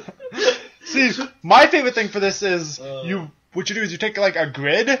 See, my favorite thing for this is Uh. what you do is you take like a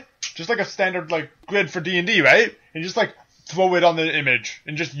grid, just like a standard like grid for D&D, right? And you just like throw it on the image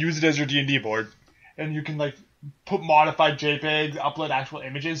and just use it as your D&D board. And you can like put modified JPEGs, upload actual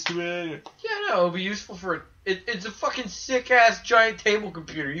images to it. Yeah, no, it'll be useful for it's a fucking sick ass giant table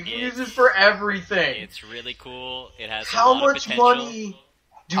computer. You can use It's- it for everything. It's really cool. It has How a lot much of potential. money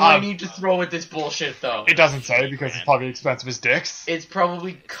do I Um, need to throw at this bullshit though? It doesn't say because it's probably expensive as dicks. It's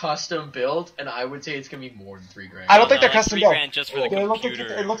probably custom built, and I would say it's gonna be more than $3,000. I don't think No, they're like custom $3,000 built. just for the Yeah, it looks like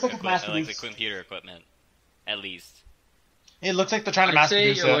computer. it looks like it's mass like the produced. computer equipment, at least. It looks like they're trying to I'd mass say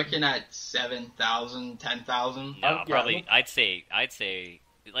produce you're it. looking at 7,000, 10,000. No, yeah, probably. look- I'd say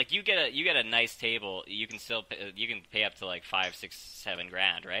like you get a nice table. You can still you can pay up to like 5, 6, 7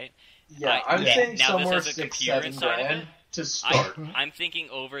 grand, right? Yeah, I'm Yeah. saying Now, this somewhere has a 6, computer 7 inside of grand it? to start. I'm thinking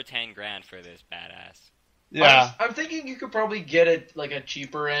over 10 grand for this badass. Yeah. I'm thinking you could probably get it like a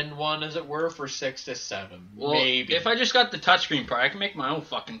cheaper end one, as it were, for 6 to 7, Well, maybe. if I just got the touchscreen part, I can make my own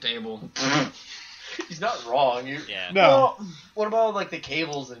fucking table. He's not wrong. You... Yeah. No. Well, what about like the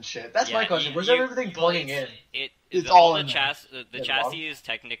cables and shit? That's my Yeah, question. you- Where's you- everything plugging in? It's all all the in there. chassis. The Yeah, chassis is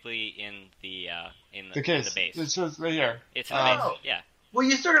technically in the The case. in the base. It's just right here. It's in the Oh. base. Yeah. Well,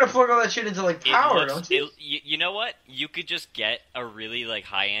 you still gotta plug all that shit into like It power, looks- don't you? you know what? You could just get a really like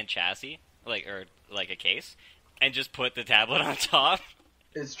high end chassis, or a case, and just put the tablet on top.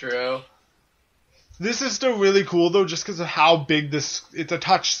 It's true. This is still really cool though, just because of how big this. It's a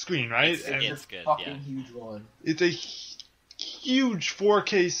touch screen, right? It's- And it's good, Fucking yeah. huge one. it's a huge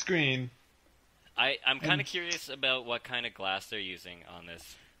 4K screen. I'm kind of curious about what kind of glass they're using on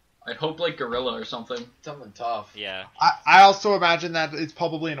this. I'd hope like Gorilla or something. Something tough. Yeah. I also imagine that it's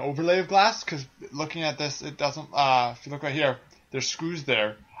probably an overlay of glass, because looking at this, it doesn't. If you look right here, there's screws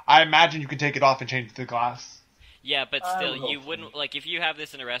there. I imagine you can take it off and change the glass. Yeah, but I still, would you hope wouldn't like if you have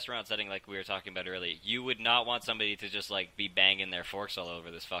this in a restaurant setting, like we were talking about earlier. You would not want somebody to just like be banging their forks all over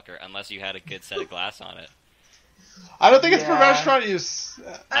this fucker unless you had a good set of glass on it. I don't think it's for Yeah. restaurant use.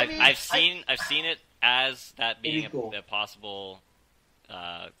 I've seen it as that being It'd be cool. a possible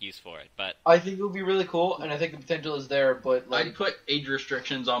use for it, but I think it would be really cool, and I think the potential is there. But like, I'd put age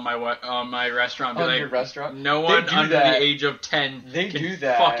restrictions on my restaurant. Be on like, your restaurant, no They one do under that. the age of 10 They can do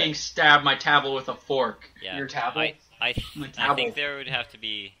that. fucking stab my tablet with a fork. yeah, Your tablet? I My think tablet. there would have to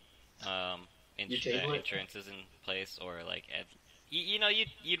be Your tablet? insurances in place, or like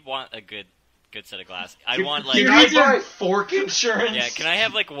you'd want a good set of glass. I'd Can- want can like I buy fork insurance? yeah. Can I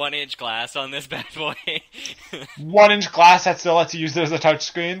have like 1-inch glass on this bad boy? 1-inch glass that still lets you use it as a touch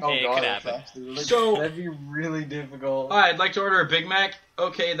screen. Oh It god, could that's happen. actually So- that'd be really difficult. I'd like to order a Big Mac.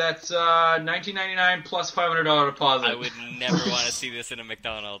 Okay, that's $19.99 plus $500 deposit. I would never want to see this in a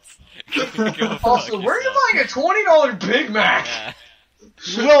McDonald's. Go fuck Also, where are you yourself. buying a $20 Big Mac? Yeah.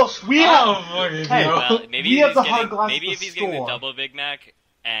 Well, we have. Oh, fucking Hey, hell. Well, maybe We if have he's the getting, hard glass maybe at if the he's getting the store. double Big Mac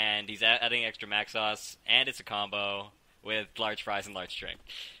and he's adding extra mac sauce and it's a combo with large fries and large drink,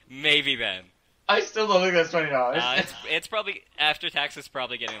 maybe then. I still don't think that's $20. It's probably after tax. It's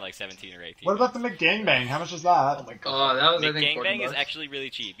probably getting like 17 or 18. What about the McGangbang? How much is Oh that? my god. That was, I think, McGangbang is $40. actually really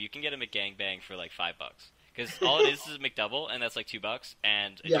cheap. You can get a McGangbang for like $5 because all it is a McDouble and that's like $2,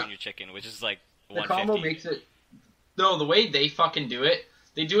 and a Yeah. junior chicken, which is like The $1.50. combo makes it. No, the way they fucking do it,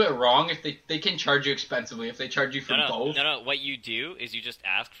 they do it wrong. If they can charge you expensively, if they charge you for both, No. What you do is you just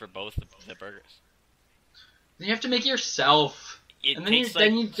ask for both the burgers. then you have to make it yourself. It And then, takes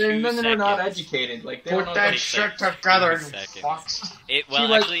like 2 then they're not seconds. educated. Like they Put don't know that takes, shit like, together, 2 you seconds. fucks. Well, See,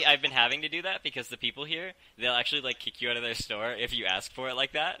 like- actually, I've been having to do that because the people here, they'll actually like kick you out of their store if you ask for it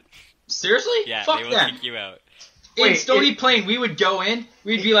like that. Seriously? Yeah, Fuck they will them. kick you out. In Wait, Stony Plain, we would go in,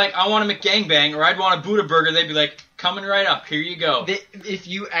 we'd be like, I want a McGangbang, or I'd want a Buddha Burger. They'd be like, coming right up, here you go. If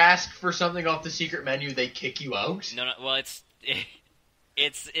you ask for something off the secret menu, they kick you out? No. Well, it's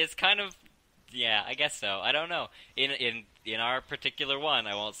It's kind of, yeah, I guess so. I don't know. In our particular one,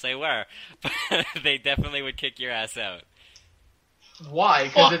 I won't say where, but they definitely would kick your ass out. Why?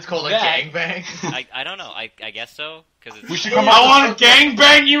 Because Fuck it's called that. a gangbang? I don't know. I guess so. Cause it's We should like- come I up want to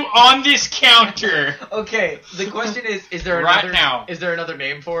gangbang you on this counter Okay, the question is there right another now. is there another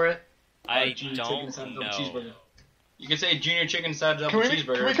name for it? I Junior don't chicken side double know. cheeseburger. You can say junior chicken side double Can we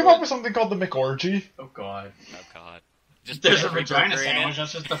cheeseburger. come up with something called the McOrgy? Oh god. Oh god. Just There's put a every vagina burger in it. sandwich.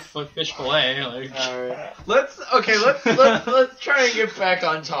 That's just a fish fillet. Like, Alright. Let's try and get back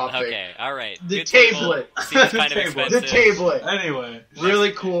on topic. Okay, all right. The Good table tablet. seems kind of The table. expensive. The tablet. anyway,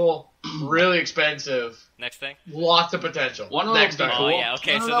 Really cool, really expensive, Next thing. lots of potential. One of Next those time. Oh Cool. yeah.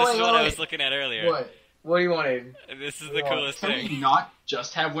 Okay, No, so no, this wait, is what wait. I was looking at earlier. What do you want, Aiden? This is the What? coolest can we thing. not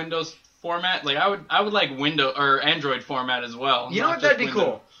just have Windows format? Like I would like Windows or Android format as well. You know not what? That'd be just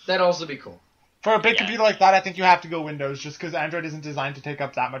Windows. cool. That'd also be cool. For a big Yeah. computer like that, I think you have to go Windows, just because Android isn't designed to take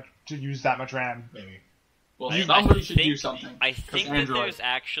up that much, to use that much RAM. Maybe. Well, I somebody should think- do something. I 'cause think that Android. there's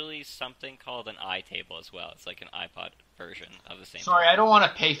actually something called an iTable as well. It's like an iPod version of the same. Sorry, I don't want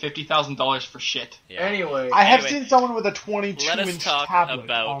to pay $50,000 for shit. Yeah. Anyway. I have Anyway, seen someone with a Let us 22-inch talk tablet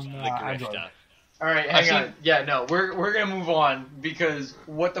about on the Android. Grifta. All right, I've hang on. seen- Yeah, no, we're gonna move on because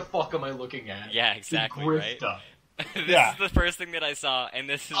what the fuck am I looking at? Yeah, The exactly. Right. Grifta. This Yeah. is the first thing that I saw, and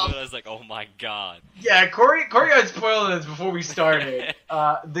this is what I was like, "Oh my god!" Yeah, Corey got spoiled this before we started. The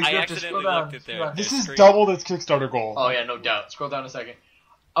I Grifta, accidentally scroll down, looked at scroll their- down. This It's is great. doubled its Kickstarter goal. Oh yeah, no doubt. Scroll down a second.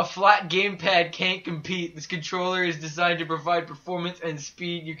 A flat gamepad can't compete. This controller is designed to provide performance and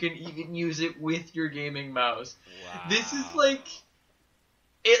speed. You can even use it with your gaming mouse. Wow. This is like,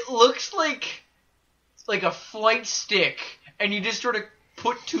 it looks like a flight stick, and you just sort of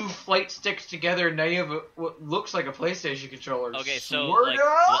put two flight sticks together, and now you have what looks like a PlayStation controller. Okay, so, Sort like,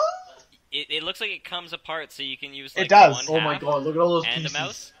 of? It looks like it comes apart, so you can use like It does. one Oh my half god, look at all those and pieces. a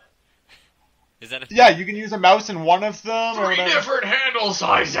mouse. Is that a Yeah, you can use a mouse in one of them. or Three whatever. different handle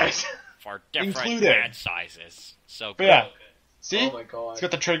sizes. for different Included. hand sizes? So But cool. yeah, see? Oh my god. It's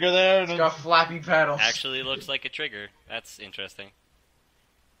got the trigger there. And It's got flappy paddles. Actually, looks like a trigger. That's interesting.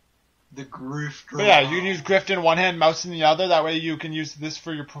 The Grifta. but yeah, you can use Grift in one hand, mouse in the other. That way you can use this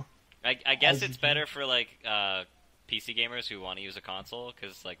for your... I guess As it's you- better for like PC gamers who want to use a console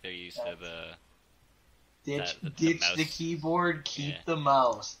because like they're used to the. Ditch, the ditch mouse. the keyboard, keep Yeah. the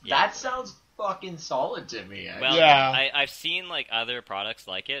mouse. Yeah. That sounds fucking solid to me. Well, Yeah. I've seen like other products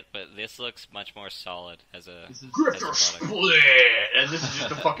like it, but this looks much more solid as a. This is as Grifter a product. Split, and this is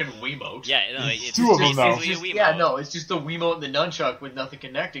just a fucking Wiimote. Yeah, no, it's Two of them, though. basically a Wiimote. Yeah, no, it's just the Wiimote and the nunchuck with nothing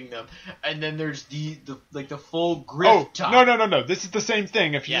connecting them, and then there's the full grip Oh, top. no. This is the same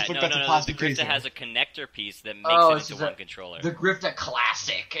thing. If you Yeah, just look no, at the the plastic Grifta casing. has a connector piece that makes Oh, it it's into just one controller. The Grifta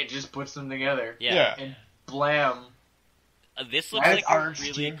Classic. It just puts them together. Yeah. Yeah. And blam. This looks That like is a orange,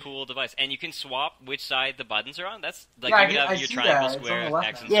 really too. cool device, and you can swap which side the buttons are on. That's like Yeah, you could have I your see triangle, that. It's on square, the left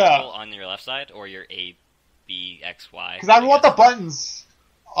X, and hand. Yeah. circle on your left side, or your A, B, X, Y. Because I would want the buttons.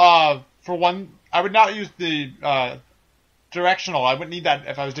 For one, I would not use the directional. I wouldn't need that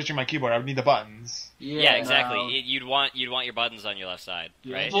if I was ditching my keyboard. I would need the buttons. Yeah, exactly. no. You'd want your buttons on your left side,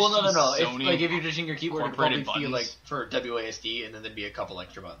 right? Well, no. Sony If you're ditching your keyboard, it'd probably incorporated feel like buttons. for WASD, and then there'd be a couple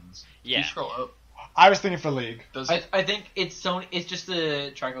extra buttons. Yeah. You scroll up. I was thinking for League. Does I think it's Sony. It's just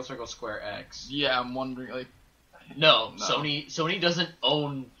the triangle, circle, square, X. yeah, I'm wondering like No, No. Sony doesn't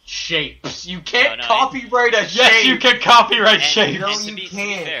own shapes. You can't No, no, copyright a yes, shape. you can copyright And, shape. No, and you to be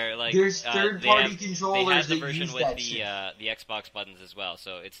can't. fair, like There's they third-party have- controllers They have the that version use with that the shit. the Xbox buttons as well,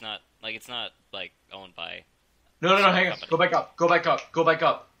 so it's not like owned by. No, hang on. company. Go back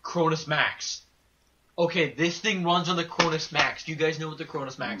up. Cronus Max. Okay, this thing runs on the Cronus Max. Do you guys know what the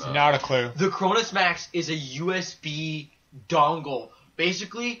Cronus Max is? Not a clue. The Cronus Max is a USB dongle.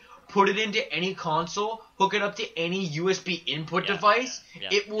 Basically, put it into any console, hook it up to any USB input Yeah. device. Yeah.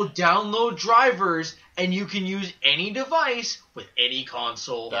 It will download drivers, and you can use any device with any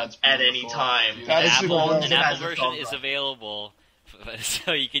console That's at any beautiful. time. That is As super long cool. as An it Apple has a version thumb is drive. available,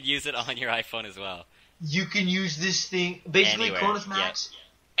 so you can use it on your iPhone as well. You can use this thing, basically Anywhere, Cronus Max,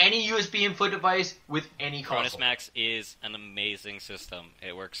 any USB input device with any console. Cronus Max is an amazing system.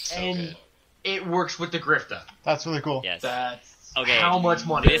 It works so and good. it works with the Grifta. That's really cool. Yes. That's Okay. How much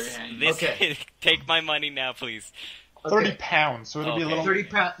money? This Okay. take my money now, please. 30 pounds, so it'll be a Okay. little... 30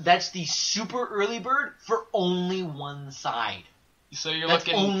 pounds. That's the super early bird for only one side. so you're That's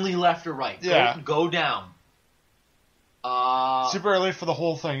looking. only left or right. Yeah. Go down. Super early for the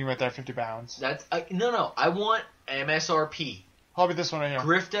whole thing right there, 50 pounds. That's no. I want MSRP. Probably this one right here.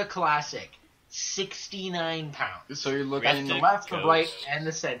 Grifta Classic, £69. So you're looking. That's the Grifted left, the right, Ghost. and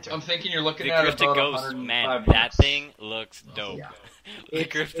the center. I'm thinking you're looking The at Grifted about Ghost, 105 man, bucks. that thing looks dope. Yeah. The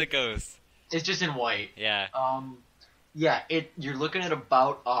It's- Grifted Ghost. It's just in white. Yeah. Yeah, you're looking at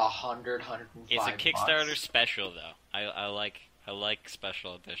about 105. It's a Kickstarter bucks. special, though. I like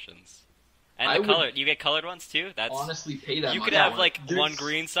special editions. And I the would colored, you get colored ones too. That's Honestly, pay that. you much could have for it. like There's- one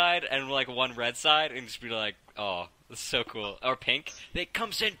green side and like one red side, and just be like, oh, this is so cool. Or pink. It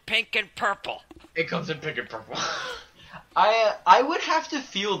comes in pink and purple. It comes in pink and purple. I would have to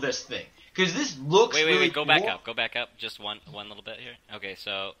feel this thing because this looks Wait, really go cool. back up. Just one little bit here. Okay,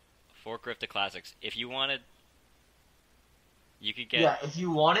 so for Grifted Classics, if you wanted, you could get Yeah, if you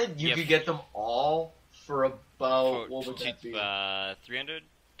wanted, you Yeah, could get them all for about what would that be? $300.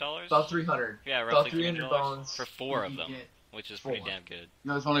 About 300. Yeah, about roughly 300 $300 bones for 4 of you them, get. which is pretty 4. damn good.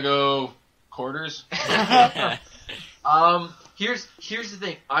 You guys want to go quarters? Here's the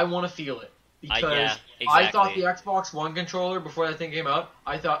thing. I want to feel it because yeah, I thought exactly. the Xbox One controller before that thing came out.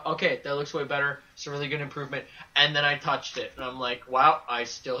 I thought, okay, that looks way better. It's a really good improvement. And then I touched it, and I'm like, wow, I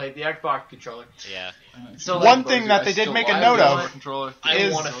still hate the Xbox controller. Yeah. So One like, thing that they did Still, make a I note have of, a controller. I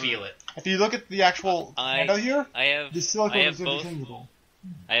is- want to feel it. if you look at the actual handle here, I have the silicone I have is both. interchangeable.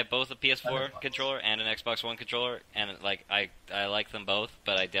 I have both a PS4 Xbox. controller and an Xbox One controller, and like I like them both,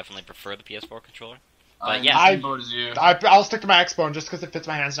 but I definitely prefer the PS4 controller. But I'm yeah, the I- same boat as you. I'll stick to my Xbone just because it fits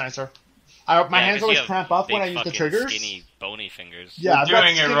my hands nicer. My Yeah, hands 'cause always you have cramp up when I big use the fucking triggers. Skinny, bony fingers. Yeah, You're I've got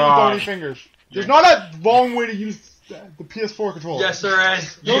doing it skinny, wrong. bony fingers. There's not a wrong way to use the PS4 controller. Yes, there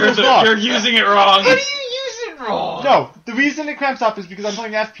is. No, there's not. You're using it wrong. How do you use it wrong? No, the reason it cramps up is because I'm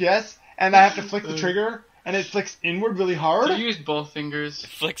playing FPS and I have to flick the trigger and it flicks inward really hard. Do you use both fingers?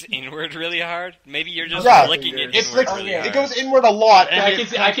 It flicks inward really hard. Maybe you're just Yeah. flicking it It inward flicks. really Okay. hard. It goes inward a lot. And I it can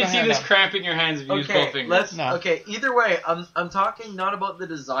see. cramps my hand This up. cramping your hands if you use both Okay, fingers. No. either way, I'm talking not about the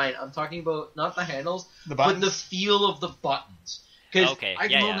design. I'm talking about not the handles, The but buttons. the feel of the buttons. Because Okay, I yeah,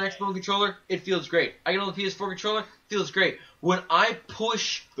 can hold yeah. an Xbox controller, it feels great. I can hold a PS4 controller, feels great. When I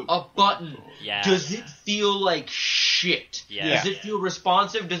push a button, Yeah. does it feel like shit? Yeah. Does it feel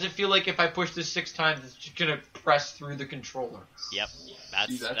responsive? Does it feel like if I push this 6 times, it's just gonna press through the controller? Yep, See,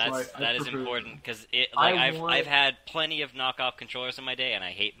 that's that's why I that is prefer- important because it. I Like want- I've had plenty of knockoff controllers in my day, and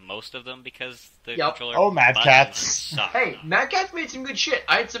I hate most of them because the Yep. controller. Oh, Mad buttons Cats. suck. Hey, Mad Catz made some good shit.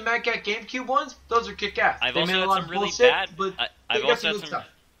 I had some Mad Cat GameCube ones. Those are kick-ass. I've They also made a had lot some of really bullshit, bad. but I've they got also had good some stuff.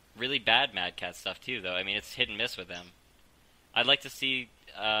 really bad Mad Cat stuff too, though. I mean, it's hit and miss with them. I'd like to see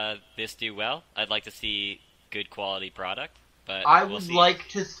this do well. I'd like to see good quality product, but I we'll would see. like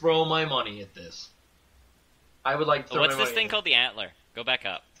to throw my money at this. I would like to throw What's my this money thing at called? The Antler. Go back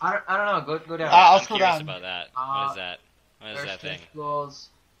up. I don't know. Go down. I'll I'm scroll curious down. about that. Uh, What is that? What is There's that thing? goes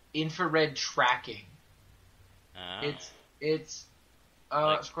infrared tracking. Oh. It's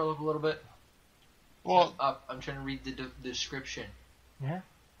Like- scroll up a little bit. Well, Up. I'm trying to read the description. Yeah.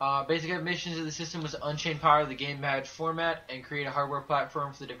 Basic missions of the system was to unchain power of the game badge format and create a hardware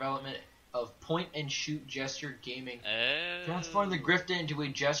platform for the development of point-and-shoot gesture gaming. Transform the Grifta into a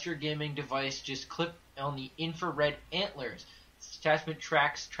gesture gaming device. Just click on the infrared antlers. This attachment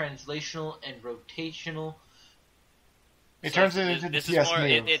tracks translational and rotational. it So turns it into the this PS is more.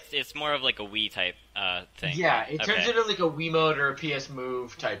 Move. It's more of like a Wii type thing. Yeah, it turns Okay. into like a Wiimote or a PS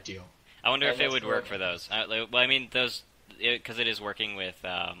Move type deal. I wonder and if it that's would the work way- for those. Well, I mean, those because it is working with.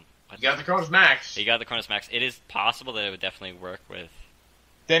 You got the Cronus Max. You got the Cronus Max. It is possible that it would definitely work with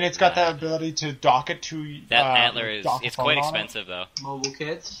Then it's got the ability to dock it to that antler. dock a It's phone quite on it. expensive though. Mobile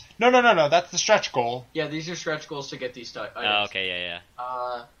kits. No. That's the stretch goal. Yeah, these are stretch goals to get these stuff. Oh, okay,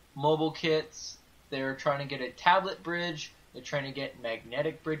 yeah. Mobile kits. They're trying to get a tablet bridge. They're trying to get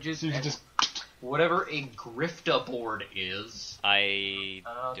magnetic bridges. So you can and just whatever a Grifta board is. I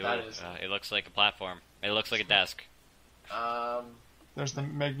I don't know what do. that is. It looks like a platform. It looks like a desk. there's the Yeah,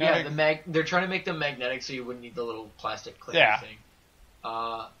 magnetic. they're trying to make them magnetic so you wouldn't need the little plastic clip Yeah. thing.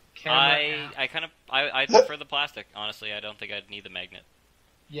 Camera. I prefer the plastic. Honestly, I don't think I'd need the magnet.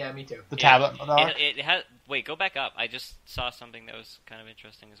 Yeah, me too. The tablet. dock. It has. Wait, go back up. I just saw something that was kind of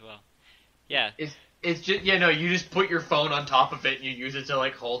interesting as well. Yeah. It's just you just put your phone on top of it and you use it to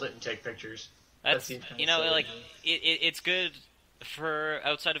like hold it and take pictures. That's seems kinda you know silly. like it's good for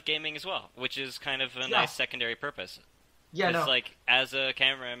outside of gaming as well, which is kind of a Yeah. nice secondary purpose. Yeah, It's no. like as a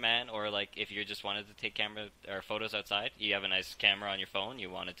cameraman, or like if you just wanted to take camera or photos outside, you have a nice camera on your phone, you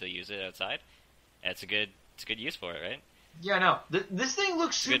wanted to use it outside. It's a good use for it, right? Yeah, no. This thing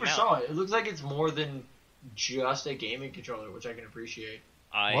looks Good super mount. solid. It looks like it's more than just a gaming controller, which I can appreciate.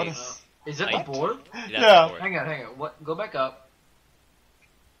 What is? Is it I- the board? That's Yeah. bored. Hang on. What? Go back up.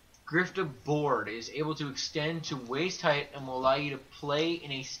 Grifta board is able to extend to waist height and will allow you to play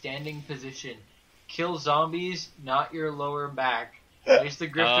in a standing position. Kill zombies, not your lower back. Place the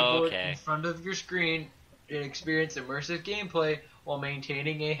Grifta board in front of your screen and experience immersive gameplay while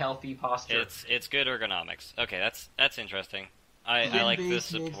maintaining a healthy posture. It's good ergonomics. Okay, that's interesting. I like this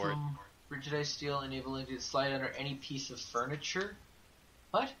support. Rigidized steel, enabling you to slide under any piece of furniture.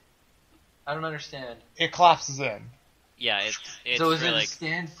 What? I don't understand. It collapses in. Yeah, it's so is for, it like, a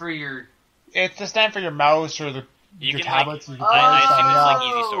stand for your? It's the stand for your mouse or your can, tablets. like, you I can assume it's, stand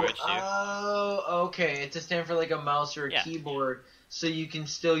like, easy storage, too. Oh, okay. It's a stand for like a mouse or a keyboard, so you can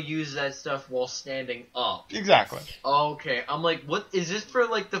still use that stuff while standing up. Exactly. Okay, I'm like, what is this for?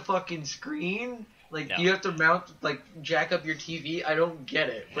 Like the fucking screen? Like, No. do you have to mount, like, jack up your TV? I don't get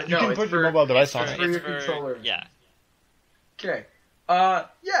it. But You no, can it's put for, your mobile device on it's it. for your controller. Yeah. Okay.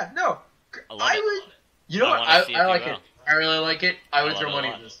 Yeah, no. I love it. would. You know what? wanna see it I do like well. it. I really like it. I would love throw it a money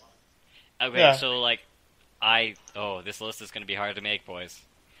lot. at this. Okay, Yeah. so, like, this list is going to be hard to make, boys.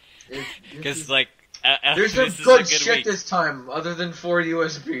 This Because, is- like, there's some this is a good good shit week. this time, other than 4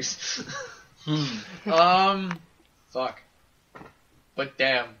 USBs. Fuck. But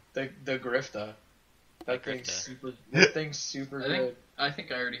damn, the Grifta. That The thing's Grifta. super I good. think I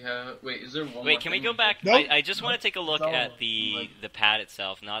think I already have. Wait, is there one? more Wait, can we thing? go back? Nope. I just want to take a look No. at the pad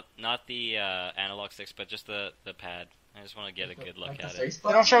itself, not the analog sticks, but just the pad. I just want to get a good look Like the at it. face They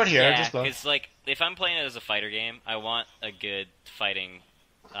don't button? show it here. Yeah, Just look. because like if I'm playing it as a fighter game, I want a good fighting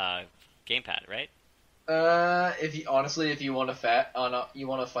gamepad, right? If you honestly, if you want a you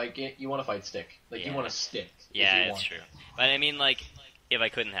want a fight game, you want a fight stick. Like you Yeah. want a stick. if Yeah, you it's want. true. But I mean, like, if I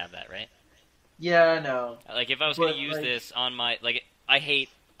couldn't have that, right? Yeah, no. Like, if I was But, going to use like- this on my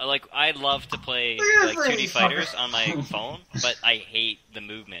I love to play Look at like this 2D thing, fighters fucker. on my phone, but I hate the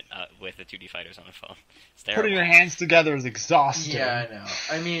movement with the 2D fighters on the phone. It's terrible. Putting your hands together is exhausting. Yeah, I know.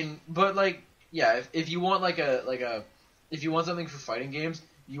 I mean, but like, yeah, if you want if you want something for fighting games,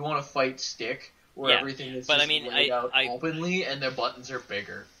 you want a fight stick where Yeah, everything is but just I mean, laid out I- openly and the buttons are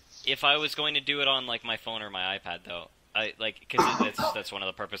bigger. If I was going to do it on like my phone or my iPad, though, because that's one of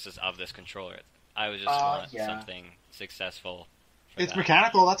the purposes of this controller. I would just want yeah. something successful. For It's that.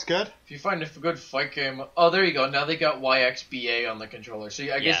 mechanical. That's good. If you find a good fight game, oh, there you go. Now they got YXBA on the controller, so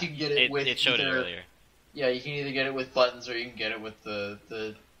I guess Yeah, you can get it with. It showed it either, earlier. Yeah, you can either get it with buttons or you can get it with the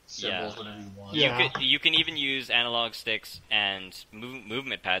symbols, Yeah. whatever you want. Yeah. You can even use analog sticks and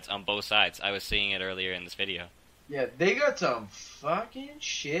movement pads on both sides. I was seeing it earlier in this video, Yeah, they got some fucking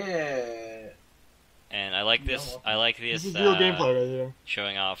shit. and I like this. I like this. This is real gameplay right here.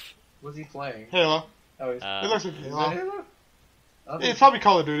 Showing off. What's he playing? Halo. Oh, he's, Uh, It looks like is that Halo. Halo? I don't think It's probably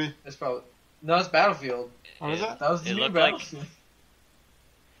Call of Duty. it's probably no, it's Battlefield. What is It- it? That was the It new looked like- Battlefield.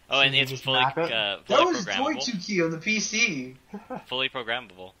 Oh, and So you it's just fully map it? That fully was programmable. 22 key on the PC. Fully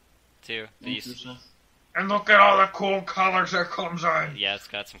programmable, too. These, And look at all the cool colors that comes in. yeah, it's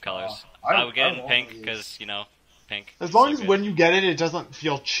got some colors. I- I would get I it in want pink these. because pink. As is long so as good. when you get it, it doesn't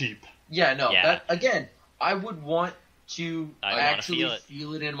feel cheap. Yeah, no. Yeah. That again, I would want to I wanna actually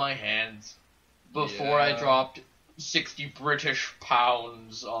feel it. in my hands before I Yeah. dropped 60 British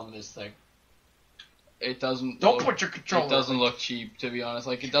pounds on this thing. It doesn't. Don't look, put your controller. It doesn't look cheap, to be honest.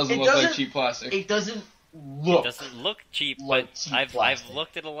 Like it doesn't It look like doesn't- cheap plastic. It doesn't It look. doesn't look cheap, like but cheap I've plastic.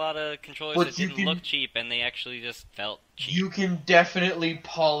 looked at a lot of controllers But that you didn't can- look cheap, and they actually just felt cheap. You can definitely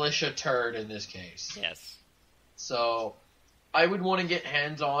polish a turd in this case. Yes, So, I would want to get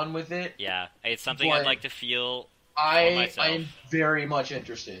hands on with it. yeah, it's something But- I'd like to feel. I myself. am very much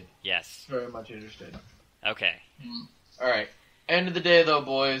interested. Yes. Very much interested. Okay. All right. End of the day, though,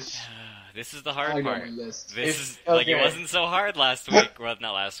 boys. This is the I hard know part. my list. This If- is like it okay. wasn't so hard last week. Well,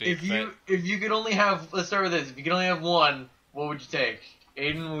 not last week, If you could only have, let's start with this. If you could only have one, what would you take?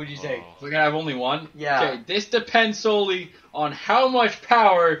 Aiden, what would you take? Oh. We're gonna have only one. Yeah. Okay, this depends solely on how much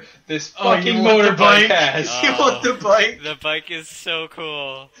power this Oh, fucking you want the motorbike bike? has. Oh. You want the bike? the bike is so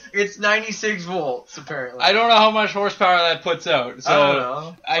cool. It's 96 volts, apparently. I don't know how much horsepower that puts out. So I don't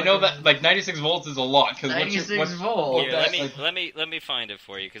know. I know that like 96 volts is a lot. Cause 96 volts. what Here, that, let like- me find it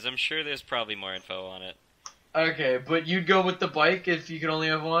for you because I'm sure there's probably more info on it. Okay, but you'd go with the bike if you could only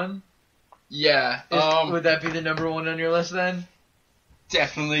have one? Yeah. Would that be the number one on your list then?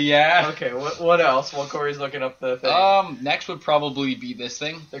 Definitely, yeah. Okay, what else while Corey's looking up the thing? Next would probably be this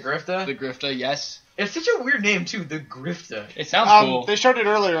thing, The Grifta? the Grifta. Yes, It's such a weird name, too, the Grifta. it sounds cool. They showed it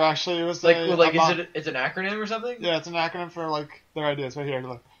earlier. Actually, it was Like, a- like a is it it's an acronym or something? Yeah, it's an acronym for like their ideas. Right here,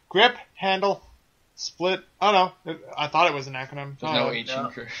 look. Grip, handle, split. Oh no, I thought it was an acronym. There's Oh, no H in no.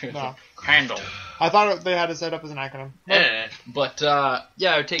 cursive. No. Handle. I thought they had it set up as an acronym. Eh. But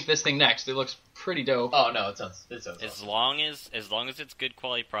yeah, I would take this thing next. It looks pretty dope. Oh no, it sounds As awesome. long as it's good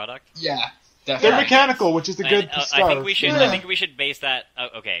quality product. Yeah, They're definitely. mechanical, which is a good start. I think we should. Yeah. I think we should base that.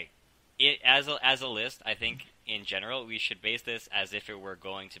 Okay, as a list. I think in general we should base this as if it were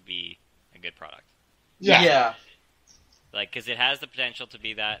going to be a good product. Yeah. Like, because it has the potential to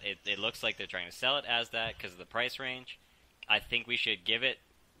be that. It looks like they're trying to sell it as that because of the price range. I think we should give it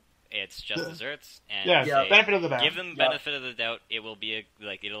its just desserts and say, benefit of the doubt. give them benefit of the doubt. It will be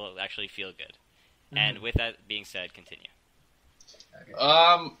it'll actually feel good. Mm-hmm. And with that being said, continue.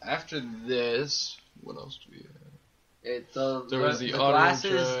 After this, what else do we have? There was the auto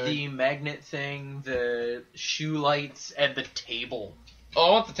glasses, drag. the magnet thing, the shoe lights, and the table. Oh,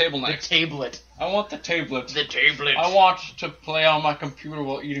 I want the table The next. tablet. I want the tablet. The tablet. I want to play on my computer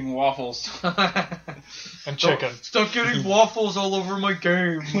while eating waffles. And chicken. Stop getting waffles all over my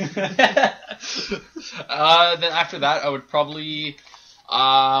game. Then after that, I would probably,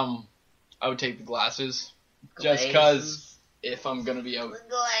 I would take the glasses, just because if I'm gonna be out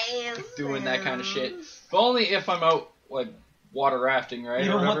doing that kind of shit, but only if I'm out like water rafting, right? You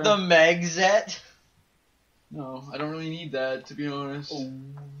or don't want whatever. the Magzet? No, I don't really need that, to be honest.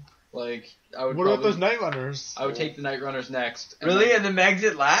 Like, I would. What about probably- those night runners? I would take the night runners next. and Really? then- And the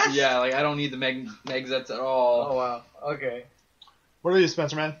Magzet last? yeah, like I don't need the Magzets at all. Oh wow. Okay. What are you,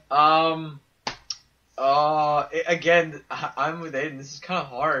 Spencer, man? Again, I'm with Aiden. This is kind of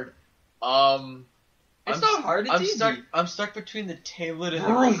hard. It's not hard. It's easy. I'm stuck between the tablet and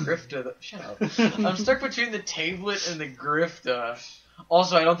the Grifta. Shut up. I'm stuck between the tablet and the Grifta.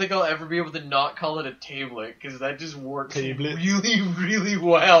 Also, I don't think I'll ever be able to not call it a tablet because that just works Tablet. really, really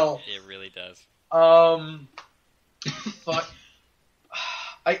well. It really does. Fuck.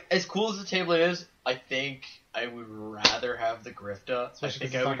 As cool as the tablet is, I think I would rather have the Grifta. Especially I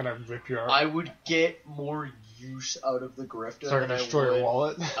because think it's not going to rip your I would get more use out of the Grifta It's not than going I to destroy your would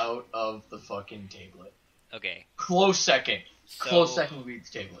wallet. out of the fucking tablet. Okay. Close second. So, Close second would be the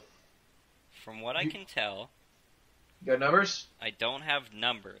tablet. from what I can tell, You got numbers? I don't have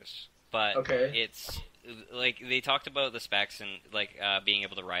numbers, but Okay. it's like they talked about the specs and like being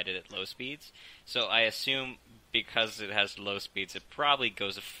able to ride it at low speeds. So I assume because it has low speeds, it probably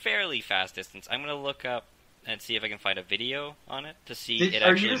goes a fairly fast distance. I'm gonna look up and see if I can find a video on it to see it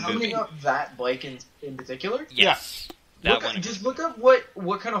Are actually you moving. looking up that bike in particular? Yes, that Look, one. just look up what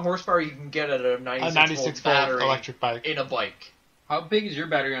kind of horsepower you can get out of a 96, A 96 volt volt battery electric bike. in a bike. How big is your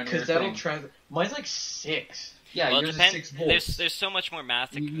battery on your Because that'll thing? translate. Mine's like 6. Yeah, Well, it yours depends. is 6 volts. There's so much more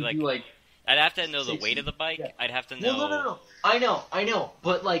math. To, You can like, do, like, I'd have to know the 60, weight of the bike. yeah. I'd have to know. No. I know.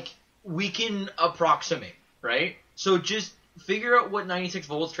 But, like, we can approximate, right? So just figure out what 96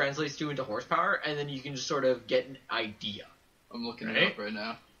 volts translates to into horsepower, and then you can just sort of get an idea. I'm looking Right? it up right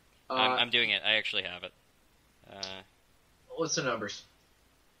now. I'm doing it. I actually have it. What's the numbers?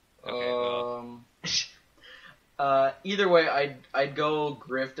 Okay, well. Either way, I'd go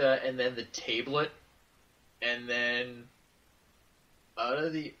Grifta and then the tablet, and then out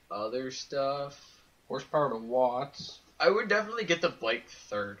of the other stuff, Horsepower to watts. I would definitely get the bike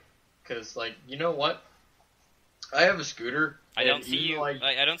third, because like you know what, I have a scooter. I don't and see even you. though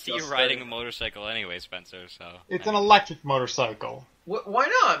I don't see you just riding started- a motorcycle anyway, Spencer. So It's I an mean, electric motorcycle. Why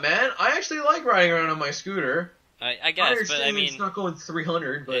not, man? I actually like riding around on my scooter. I guess, but understand I mean, it's not going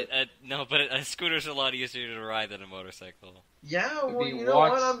 300, but no, but a scooter's a lot easier to ride than a motorcycle. yeah, It'd well, be you know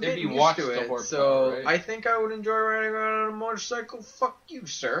what? watts- I'm it'd be getting used watts to to it, horsepower, so right? I think I would enjoy riding around on a motorcycle. Fuck you,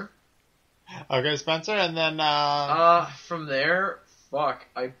 sir. Okay, Spencer, and then From there, fuck,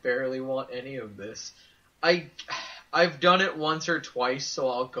 I barely want any of this. I've done it once or twice, so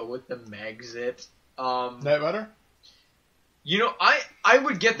I'll go with the Magzit. Night Rider. You know, I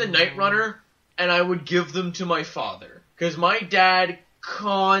would get the Night Runner, and I would give them to my father. Because my dad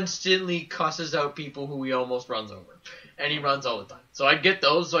constantly cusses out people who he almost runs over. And he runs all the time. So I'd get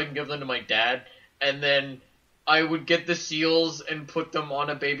those so I can give them to my dad, and then I would get the seals and put them on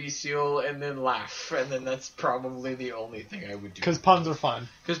a baby seal and then laugh. And then that's probably the only thing I would do. Because puns are fun.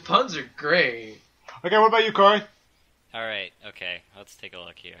 Because puns are great. Okay, what about you, Corey? All right, okay, let's take a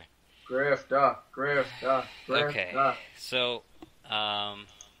look here. Grifta. Okay, so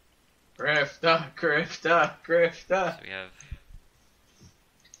Grifta. so we have.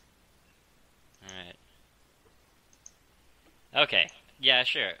 All right. Okay. Yeah,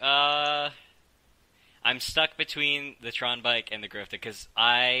 sure. I'm stuck between the Tron bike and the Grifta because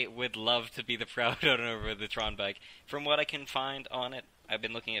I would love to be the proud owner of the Tron bike. From what I can find on it, I've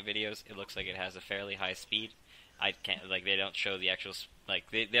been looking at videos. It looks like it has a fairly high speed. I can't they don't show the actual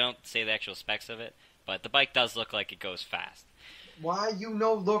they don't say the actual specs of it, but the bike does look like it goes fast. Why you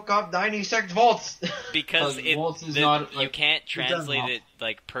no look up 96 volts? Because Volts is not, you like, can't doesn't translate help. it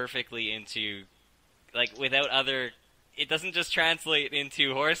like perfectly into like without other. It doesn't just translate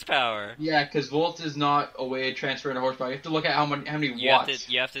into horsepower. Yeah, because volts is not a way of transferring a horsepower. You have to look at how many You watts.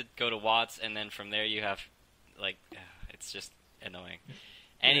 have to go to watts, and then from there you have, like, it's just annoying.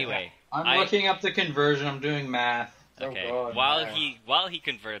 Anyway, I'm looking up the conversion. I'm doing math. Okay. Oh, God, while he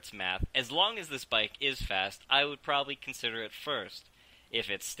converts math, as long as this bike is fast, I would probably consider it first. If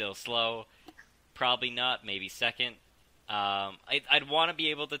it's still slow, probably not. Maybe second. I'd want to be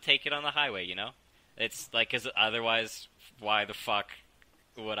able to take it on the highway. You know, it's like, because otherwise, why the fuck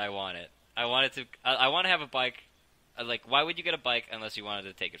would I want it? I want to have a bike. Like, why would you get a bike unless you wanted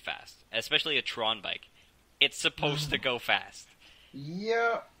to take it fast? Especially a Tron bike. It's supposed to go fast.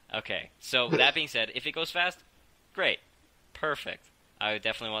 Yeah. Okay. So that being said, if it goes fast, great. Perfect. I would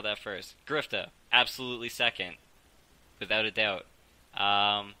definitely want that first. Grifta, absolutely second. Without a doubt.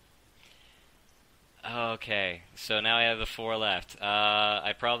 Okay, so now I have the 4 left.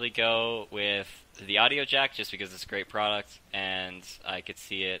 I'd probably go with the audio jack just because it's a great product and I could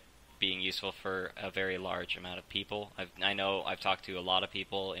see it being useful for a very large amount of people. I know I've talked to a lot of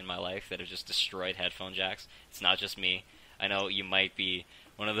people in my life that have just destroyed headphone jacks. It's not just me. I know you might be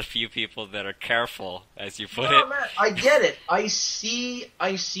one of the few people that are careful, as you put it. Man, I get it. I see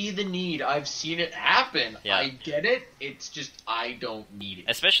the need. I've seen it happen. Yeah. I get it. It's just I don't need it.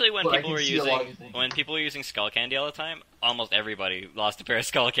 Especially when But I people can were see a lot of using people. Skull Candy all the time. Almost everybody lost a pair of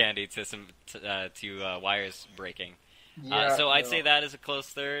Skull Candy to wires breaking. Yeah, so I'd no. say that is a close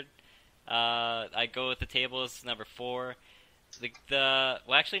third. I'd go with the table as number 4. Well,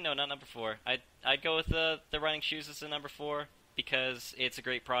 actually, no, not number 4. I'd go with the running shoes as the number 4 because it's a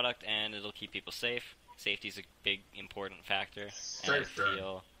great product and it'll keep people safe. Safety is a big important factor, and I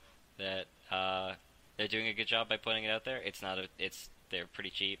feel that they're doing a good job by putting it out there. They're pretty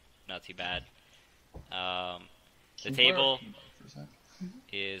cheap, not too bad. The table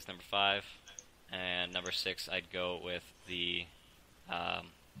is number 5, and number 6 I'd go with the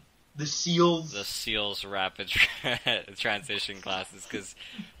Seals rapid transition glasses because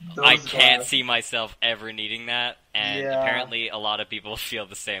I can't see myself ever needing that, and apparently a lot of people feel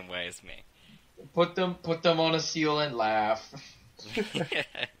the same way as me. Put them on a seal and laugh. Exactly.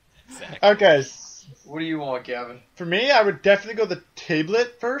 Okay, What do you want, Gavin? for me, I would definitely go the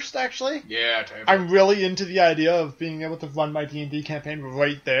tablet first, actually. Yeah, table. I'm really into the idea of being able to run my D&D campaign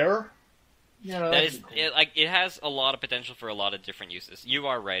right there. Yeah, That that'd is, be cool. it has a lot of potential for a lot of different uses. You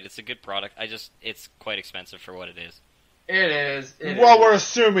are right; it's a good product. It's quite expensive for what it is. It is. We're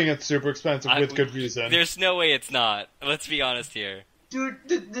assuming it's super expensive with good reason. There's no way it's not. Let's be honest here. Dude,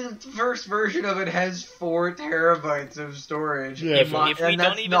 the first version of it has 4 terabytes of storage. Yeah, If but- we And don't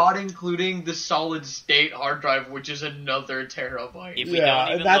that's even- not including the solid state hard drive, which is another terabyte. If we Yeah, don't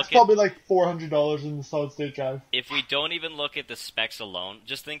even and that's look at- probably like $400 in the solid state drive. If we don't even look at the specs alone,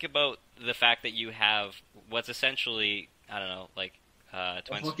 just think about the fact that you have what's essentially, I don't know, like A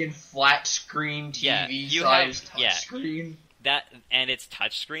 20, fucking flat screen TV Yeah, you sized have- yeah. touchscreen. that, and it's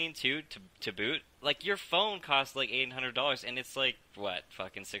touchscreen too to boot. Like your phone costs like $800, and it's like what,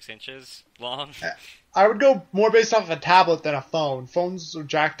 fucking 6 inches long. I would go more based off of a tablet than a phone. Phones are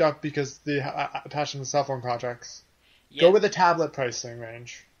jacked up because they attach them to cell phone contracts. Yeah. Go with the tablet pricing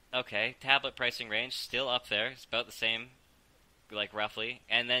range. Okay, tablet pricing range still up there. It's about the same, like roughly.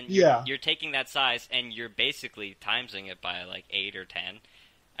 And then Yeah. you're taking that size and you're basically timesing it by like 8 or 10.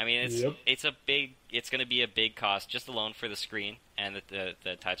 I mean, Yep. it's going to be a big cost just alone for the screen and the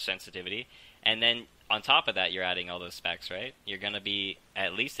touch sensitivity. And then on top of that, you're adding all those specs, right? You're going to be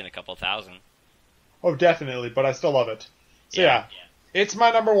at least in a couple thousand. Oh, definitely, but I still love it. So Yeah. it's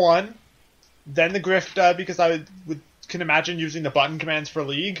my number 1. Then the Grift, because I can imagine using the button commands for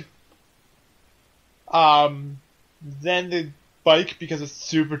League. Then the bike, because it's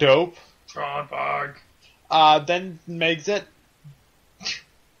super dope. Tron Bog. Then Megxit,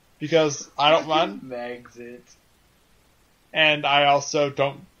 because I don't run, Megxit. and I also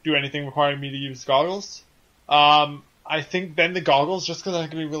don't do anything requiring me to use goggles. I think then the goggles, just because I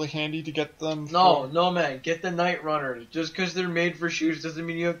can be really handy to get them. No, man. Get the Night Runners. Just because they're made for shoes doesn't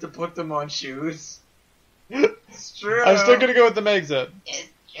mean you have to put them on shoes. It's true. I'm still gonna go with the Megxit.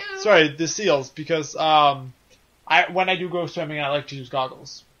 Sorry, the Seals, because when I do go swimming, I like to use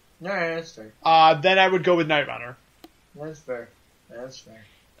goggles. No, that's fair. Then I would go with Night Runner. That's fair. That's fair.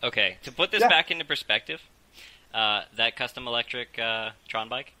 Okay, to put this Yeah. back into perspective, that custom electric Tron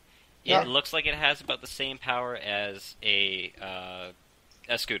bike, Yeah. it looks like it has about the same power as a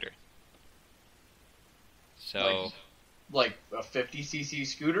scooter. So, Like a 50cc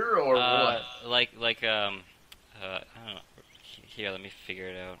scooter or what? I don't know. Here, let me figure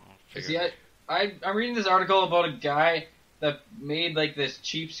it out. See, I'm reading this article about a guy that made like this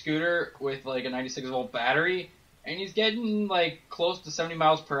cheap scooter with like a 96-volt battery, and he's getting like close to 70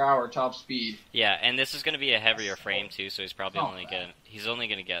 miles per hour top speed. Yeah, and this is going to be a heavier That's frame too, so he's probably not only bad. going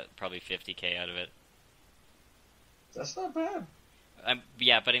to get probably 50k out of it. That's not bad.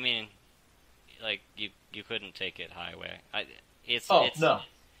 Yeah, but I mean, like you couldn't take it highway. It's No.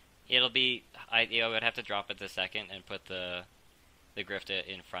 It'll be I would have to drop it the second and put the Grifta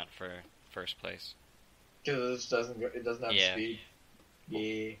in front for first place. Because it doesn't have Yeah. speed.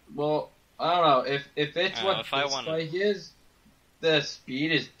 Yeah. Well, I don't know if it's I don't what know, if I this wanna- bike is. The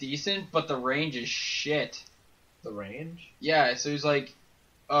speed is decent, but the range is shit. The range? Yeah, so he's like,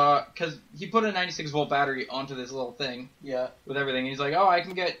 because he put a 96-volt battery onto this little thing Yeah. with everything. He's like, oh, I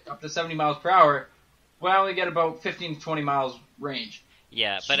can get up to 70 miles per hour. Well, I only get about 15 to 20 miles range.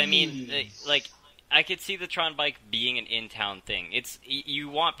 Yeah, but I mean, Jeez. like I could see the Tron bike being an in-town thing. You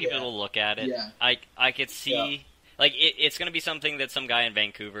want people Yeah. to look at it. Yeah. I could see like it's gonna be something that some guy in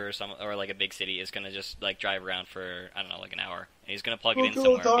Vancouver or like a big city is gonna just like drive around for I don't know like an hour. And he's gonna plug it in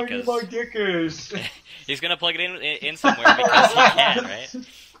somewhere because my dick is. he's gonna plug it in somewhere because he can, right?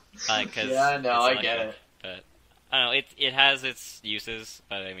 'Cause Yeah, no, it's I get electric. it. But I don't know. It has its uses,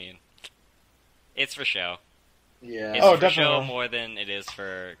 but I mean, it's for show. Yeah. It's Oh, for show definitely. more than it is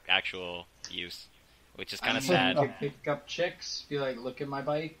for actual use, which is kind I of mean, sad. to pick up chicks, be like, look at my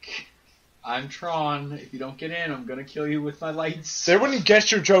bike. I'm Tron. If you don't get in, I'm gonna kill you with my lights. They wouldn't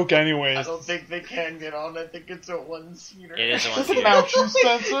get your joke I anyways. don't think they can get on. I think it's a one-seater. It is a Look at one-seater. the mountain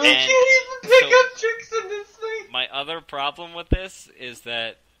sensor. They And can't even pick so- up chicks in this thing. My other problem with this is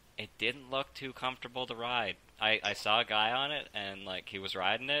that it didn't look too comfortable to ride. I saw a guy on it, and like he was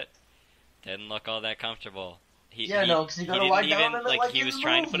riding it, didn't look all that comfortable. Yeah, no, 'cause you gotta didn't lie down even in it like like he in was the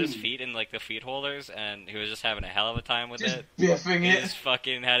trying to put his movie. feet in like the feet holders, and he was just having a hell of a time with Just it. biffing He it. just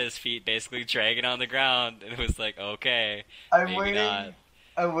fucking had his feet basically dragging on the ground, and it was like, okay, I'm maybe waiting. not.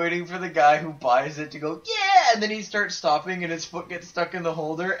 I'm waiting for the guy who buys it to go, yeah, and then he starts stopping and his foot gets stuck in the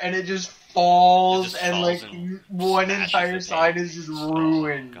holder and it just falls It just and falls like and one smashes entire the side thing. is just Oh,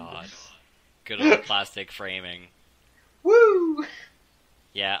 ruined. God. Good old plastic framing. Woo!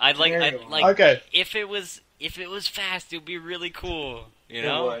 Yeah, I'd Terrible. like Okay. if it was fast, it would be really cool, you It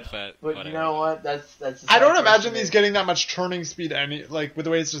know. would. But But whatever. you know what? That's. I don't imagine these getting that much turning speed. Like with the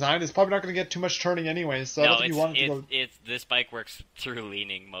way it's designed, it's probably not going to get too much turning anyway. So I No, don't think you want it to go. it's this bike works through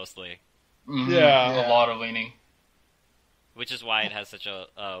leaning mostly, Mhm. Yeah. A lot of leaning. which is why it has such a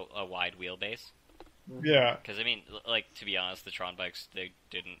wide wheelbase. Yeah. Because I mean, like to be honest, the Tron bikes they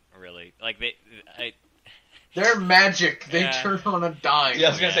didn't really like They're magic. They Yeah. turn on a dime. Yeah, I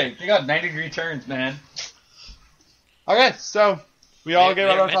was gonna say they got 90-degree turns, man. Okay, so we all they, gave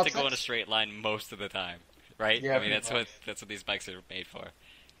they're out our meant top to go in a six. straight line most of the time, right? Yeah, I mean pretty that's what these bikes are made for.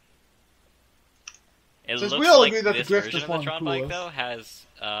 It Since looks we all like agree that the this Drift version is of one the Tron coolest. bike though has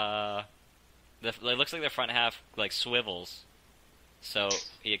it looks like the front half like swivels, so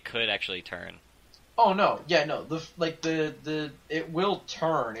it could actually turn. Oh no, yeah, no. The it will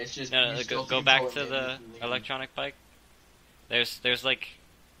turn. It's just No, you no, still go back control to it the manually. electronic bike. There's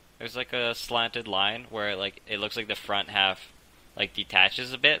like a slanted line where like it looks like the front half like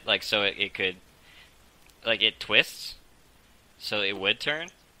detaches a bit, like so it could like it twists, so it would turn.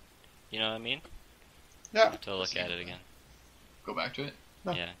 You know what I mean? Yeah. Have to look at it again. Go back to it.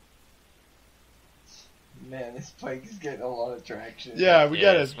 No. Yeah. Man, this bike is getting a lot of traction. Yeah, we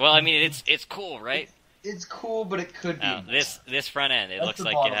get is. it. Well, I mean it's cool, right? It's cool, but it could be. Now, this front end, it That's looks the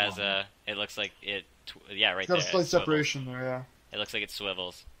like bottom it has line. a. It looks like it. Yeah, right It's got there. a slight it swivels. separation there. Yeah. It looks like it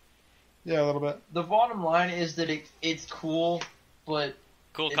swivels. Yeah, a little bit. The bottom line is that it's cool, but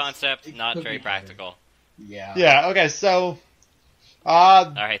Cool It's- concept, it not could very be better. practical. yeah. Yeah. Okay. So.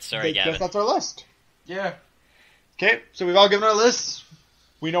 All right, sorry, I guess Gavin. that's our list. Yeah. Okay, so we've all given our lists.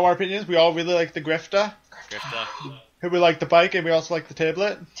 We know our opinions. We all really like the Grifta. Grifta. We like the bike, and we also like the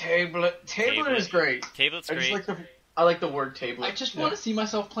tablet. Tablet is great. Tablet's I just great. I like the word tablet. I just want to see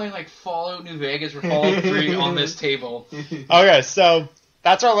myself playing like Fallout New Vegas or Fallout 3 on this table. Okay, so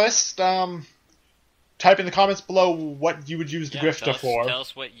that's our list. Type in the comments below what you would use the Yeah, Grifta for. Tell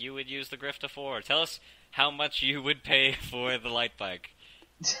us what you would use the Grifta for. Tell us how much you would pay for the light bike.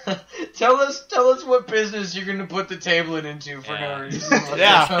 tell us what business you're gonna put the tablet into for Yeah. no reason.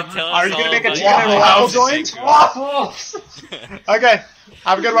 Yeah. Tell us Are you gonna all make a about chicken and your waffle house joint? thing. Waffles. Okay,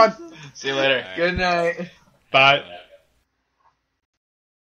 have a good one. See you later. All right. Good night. Bye.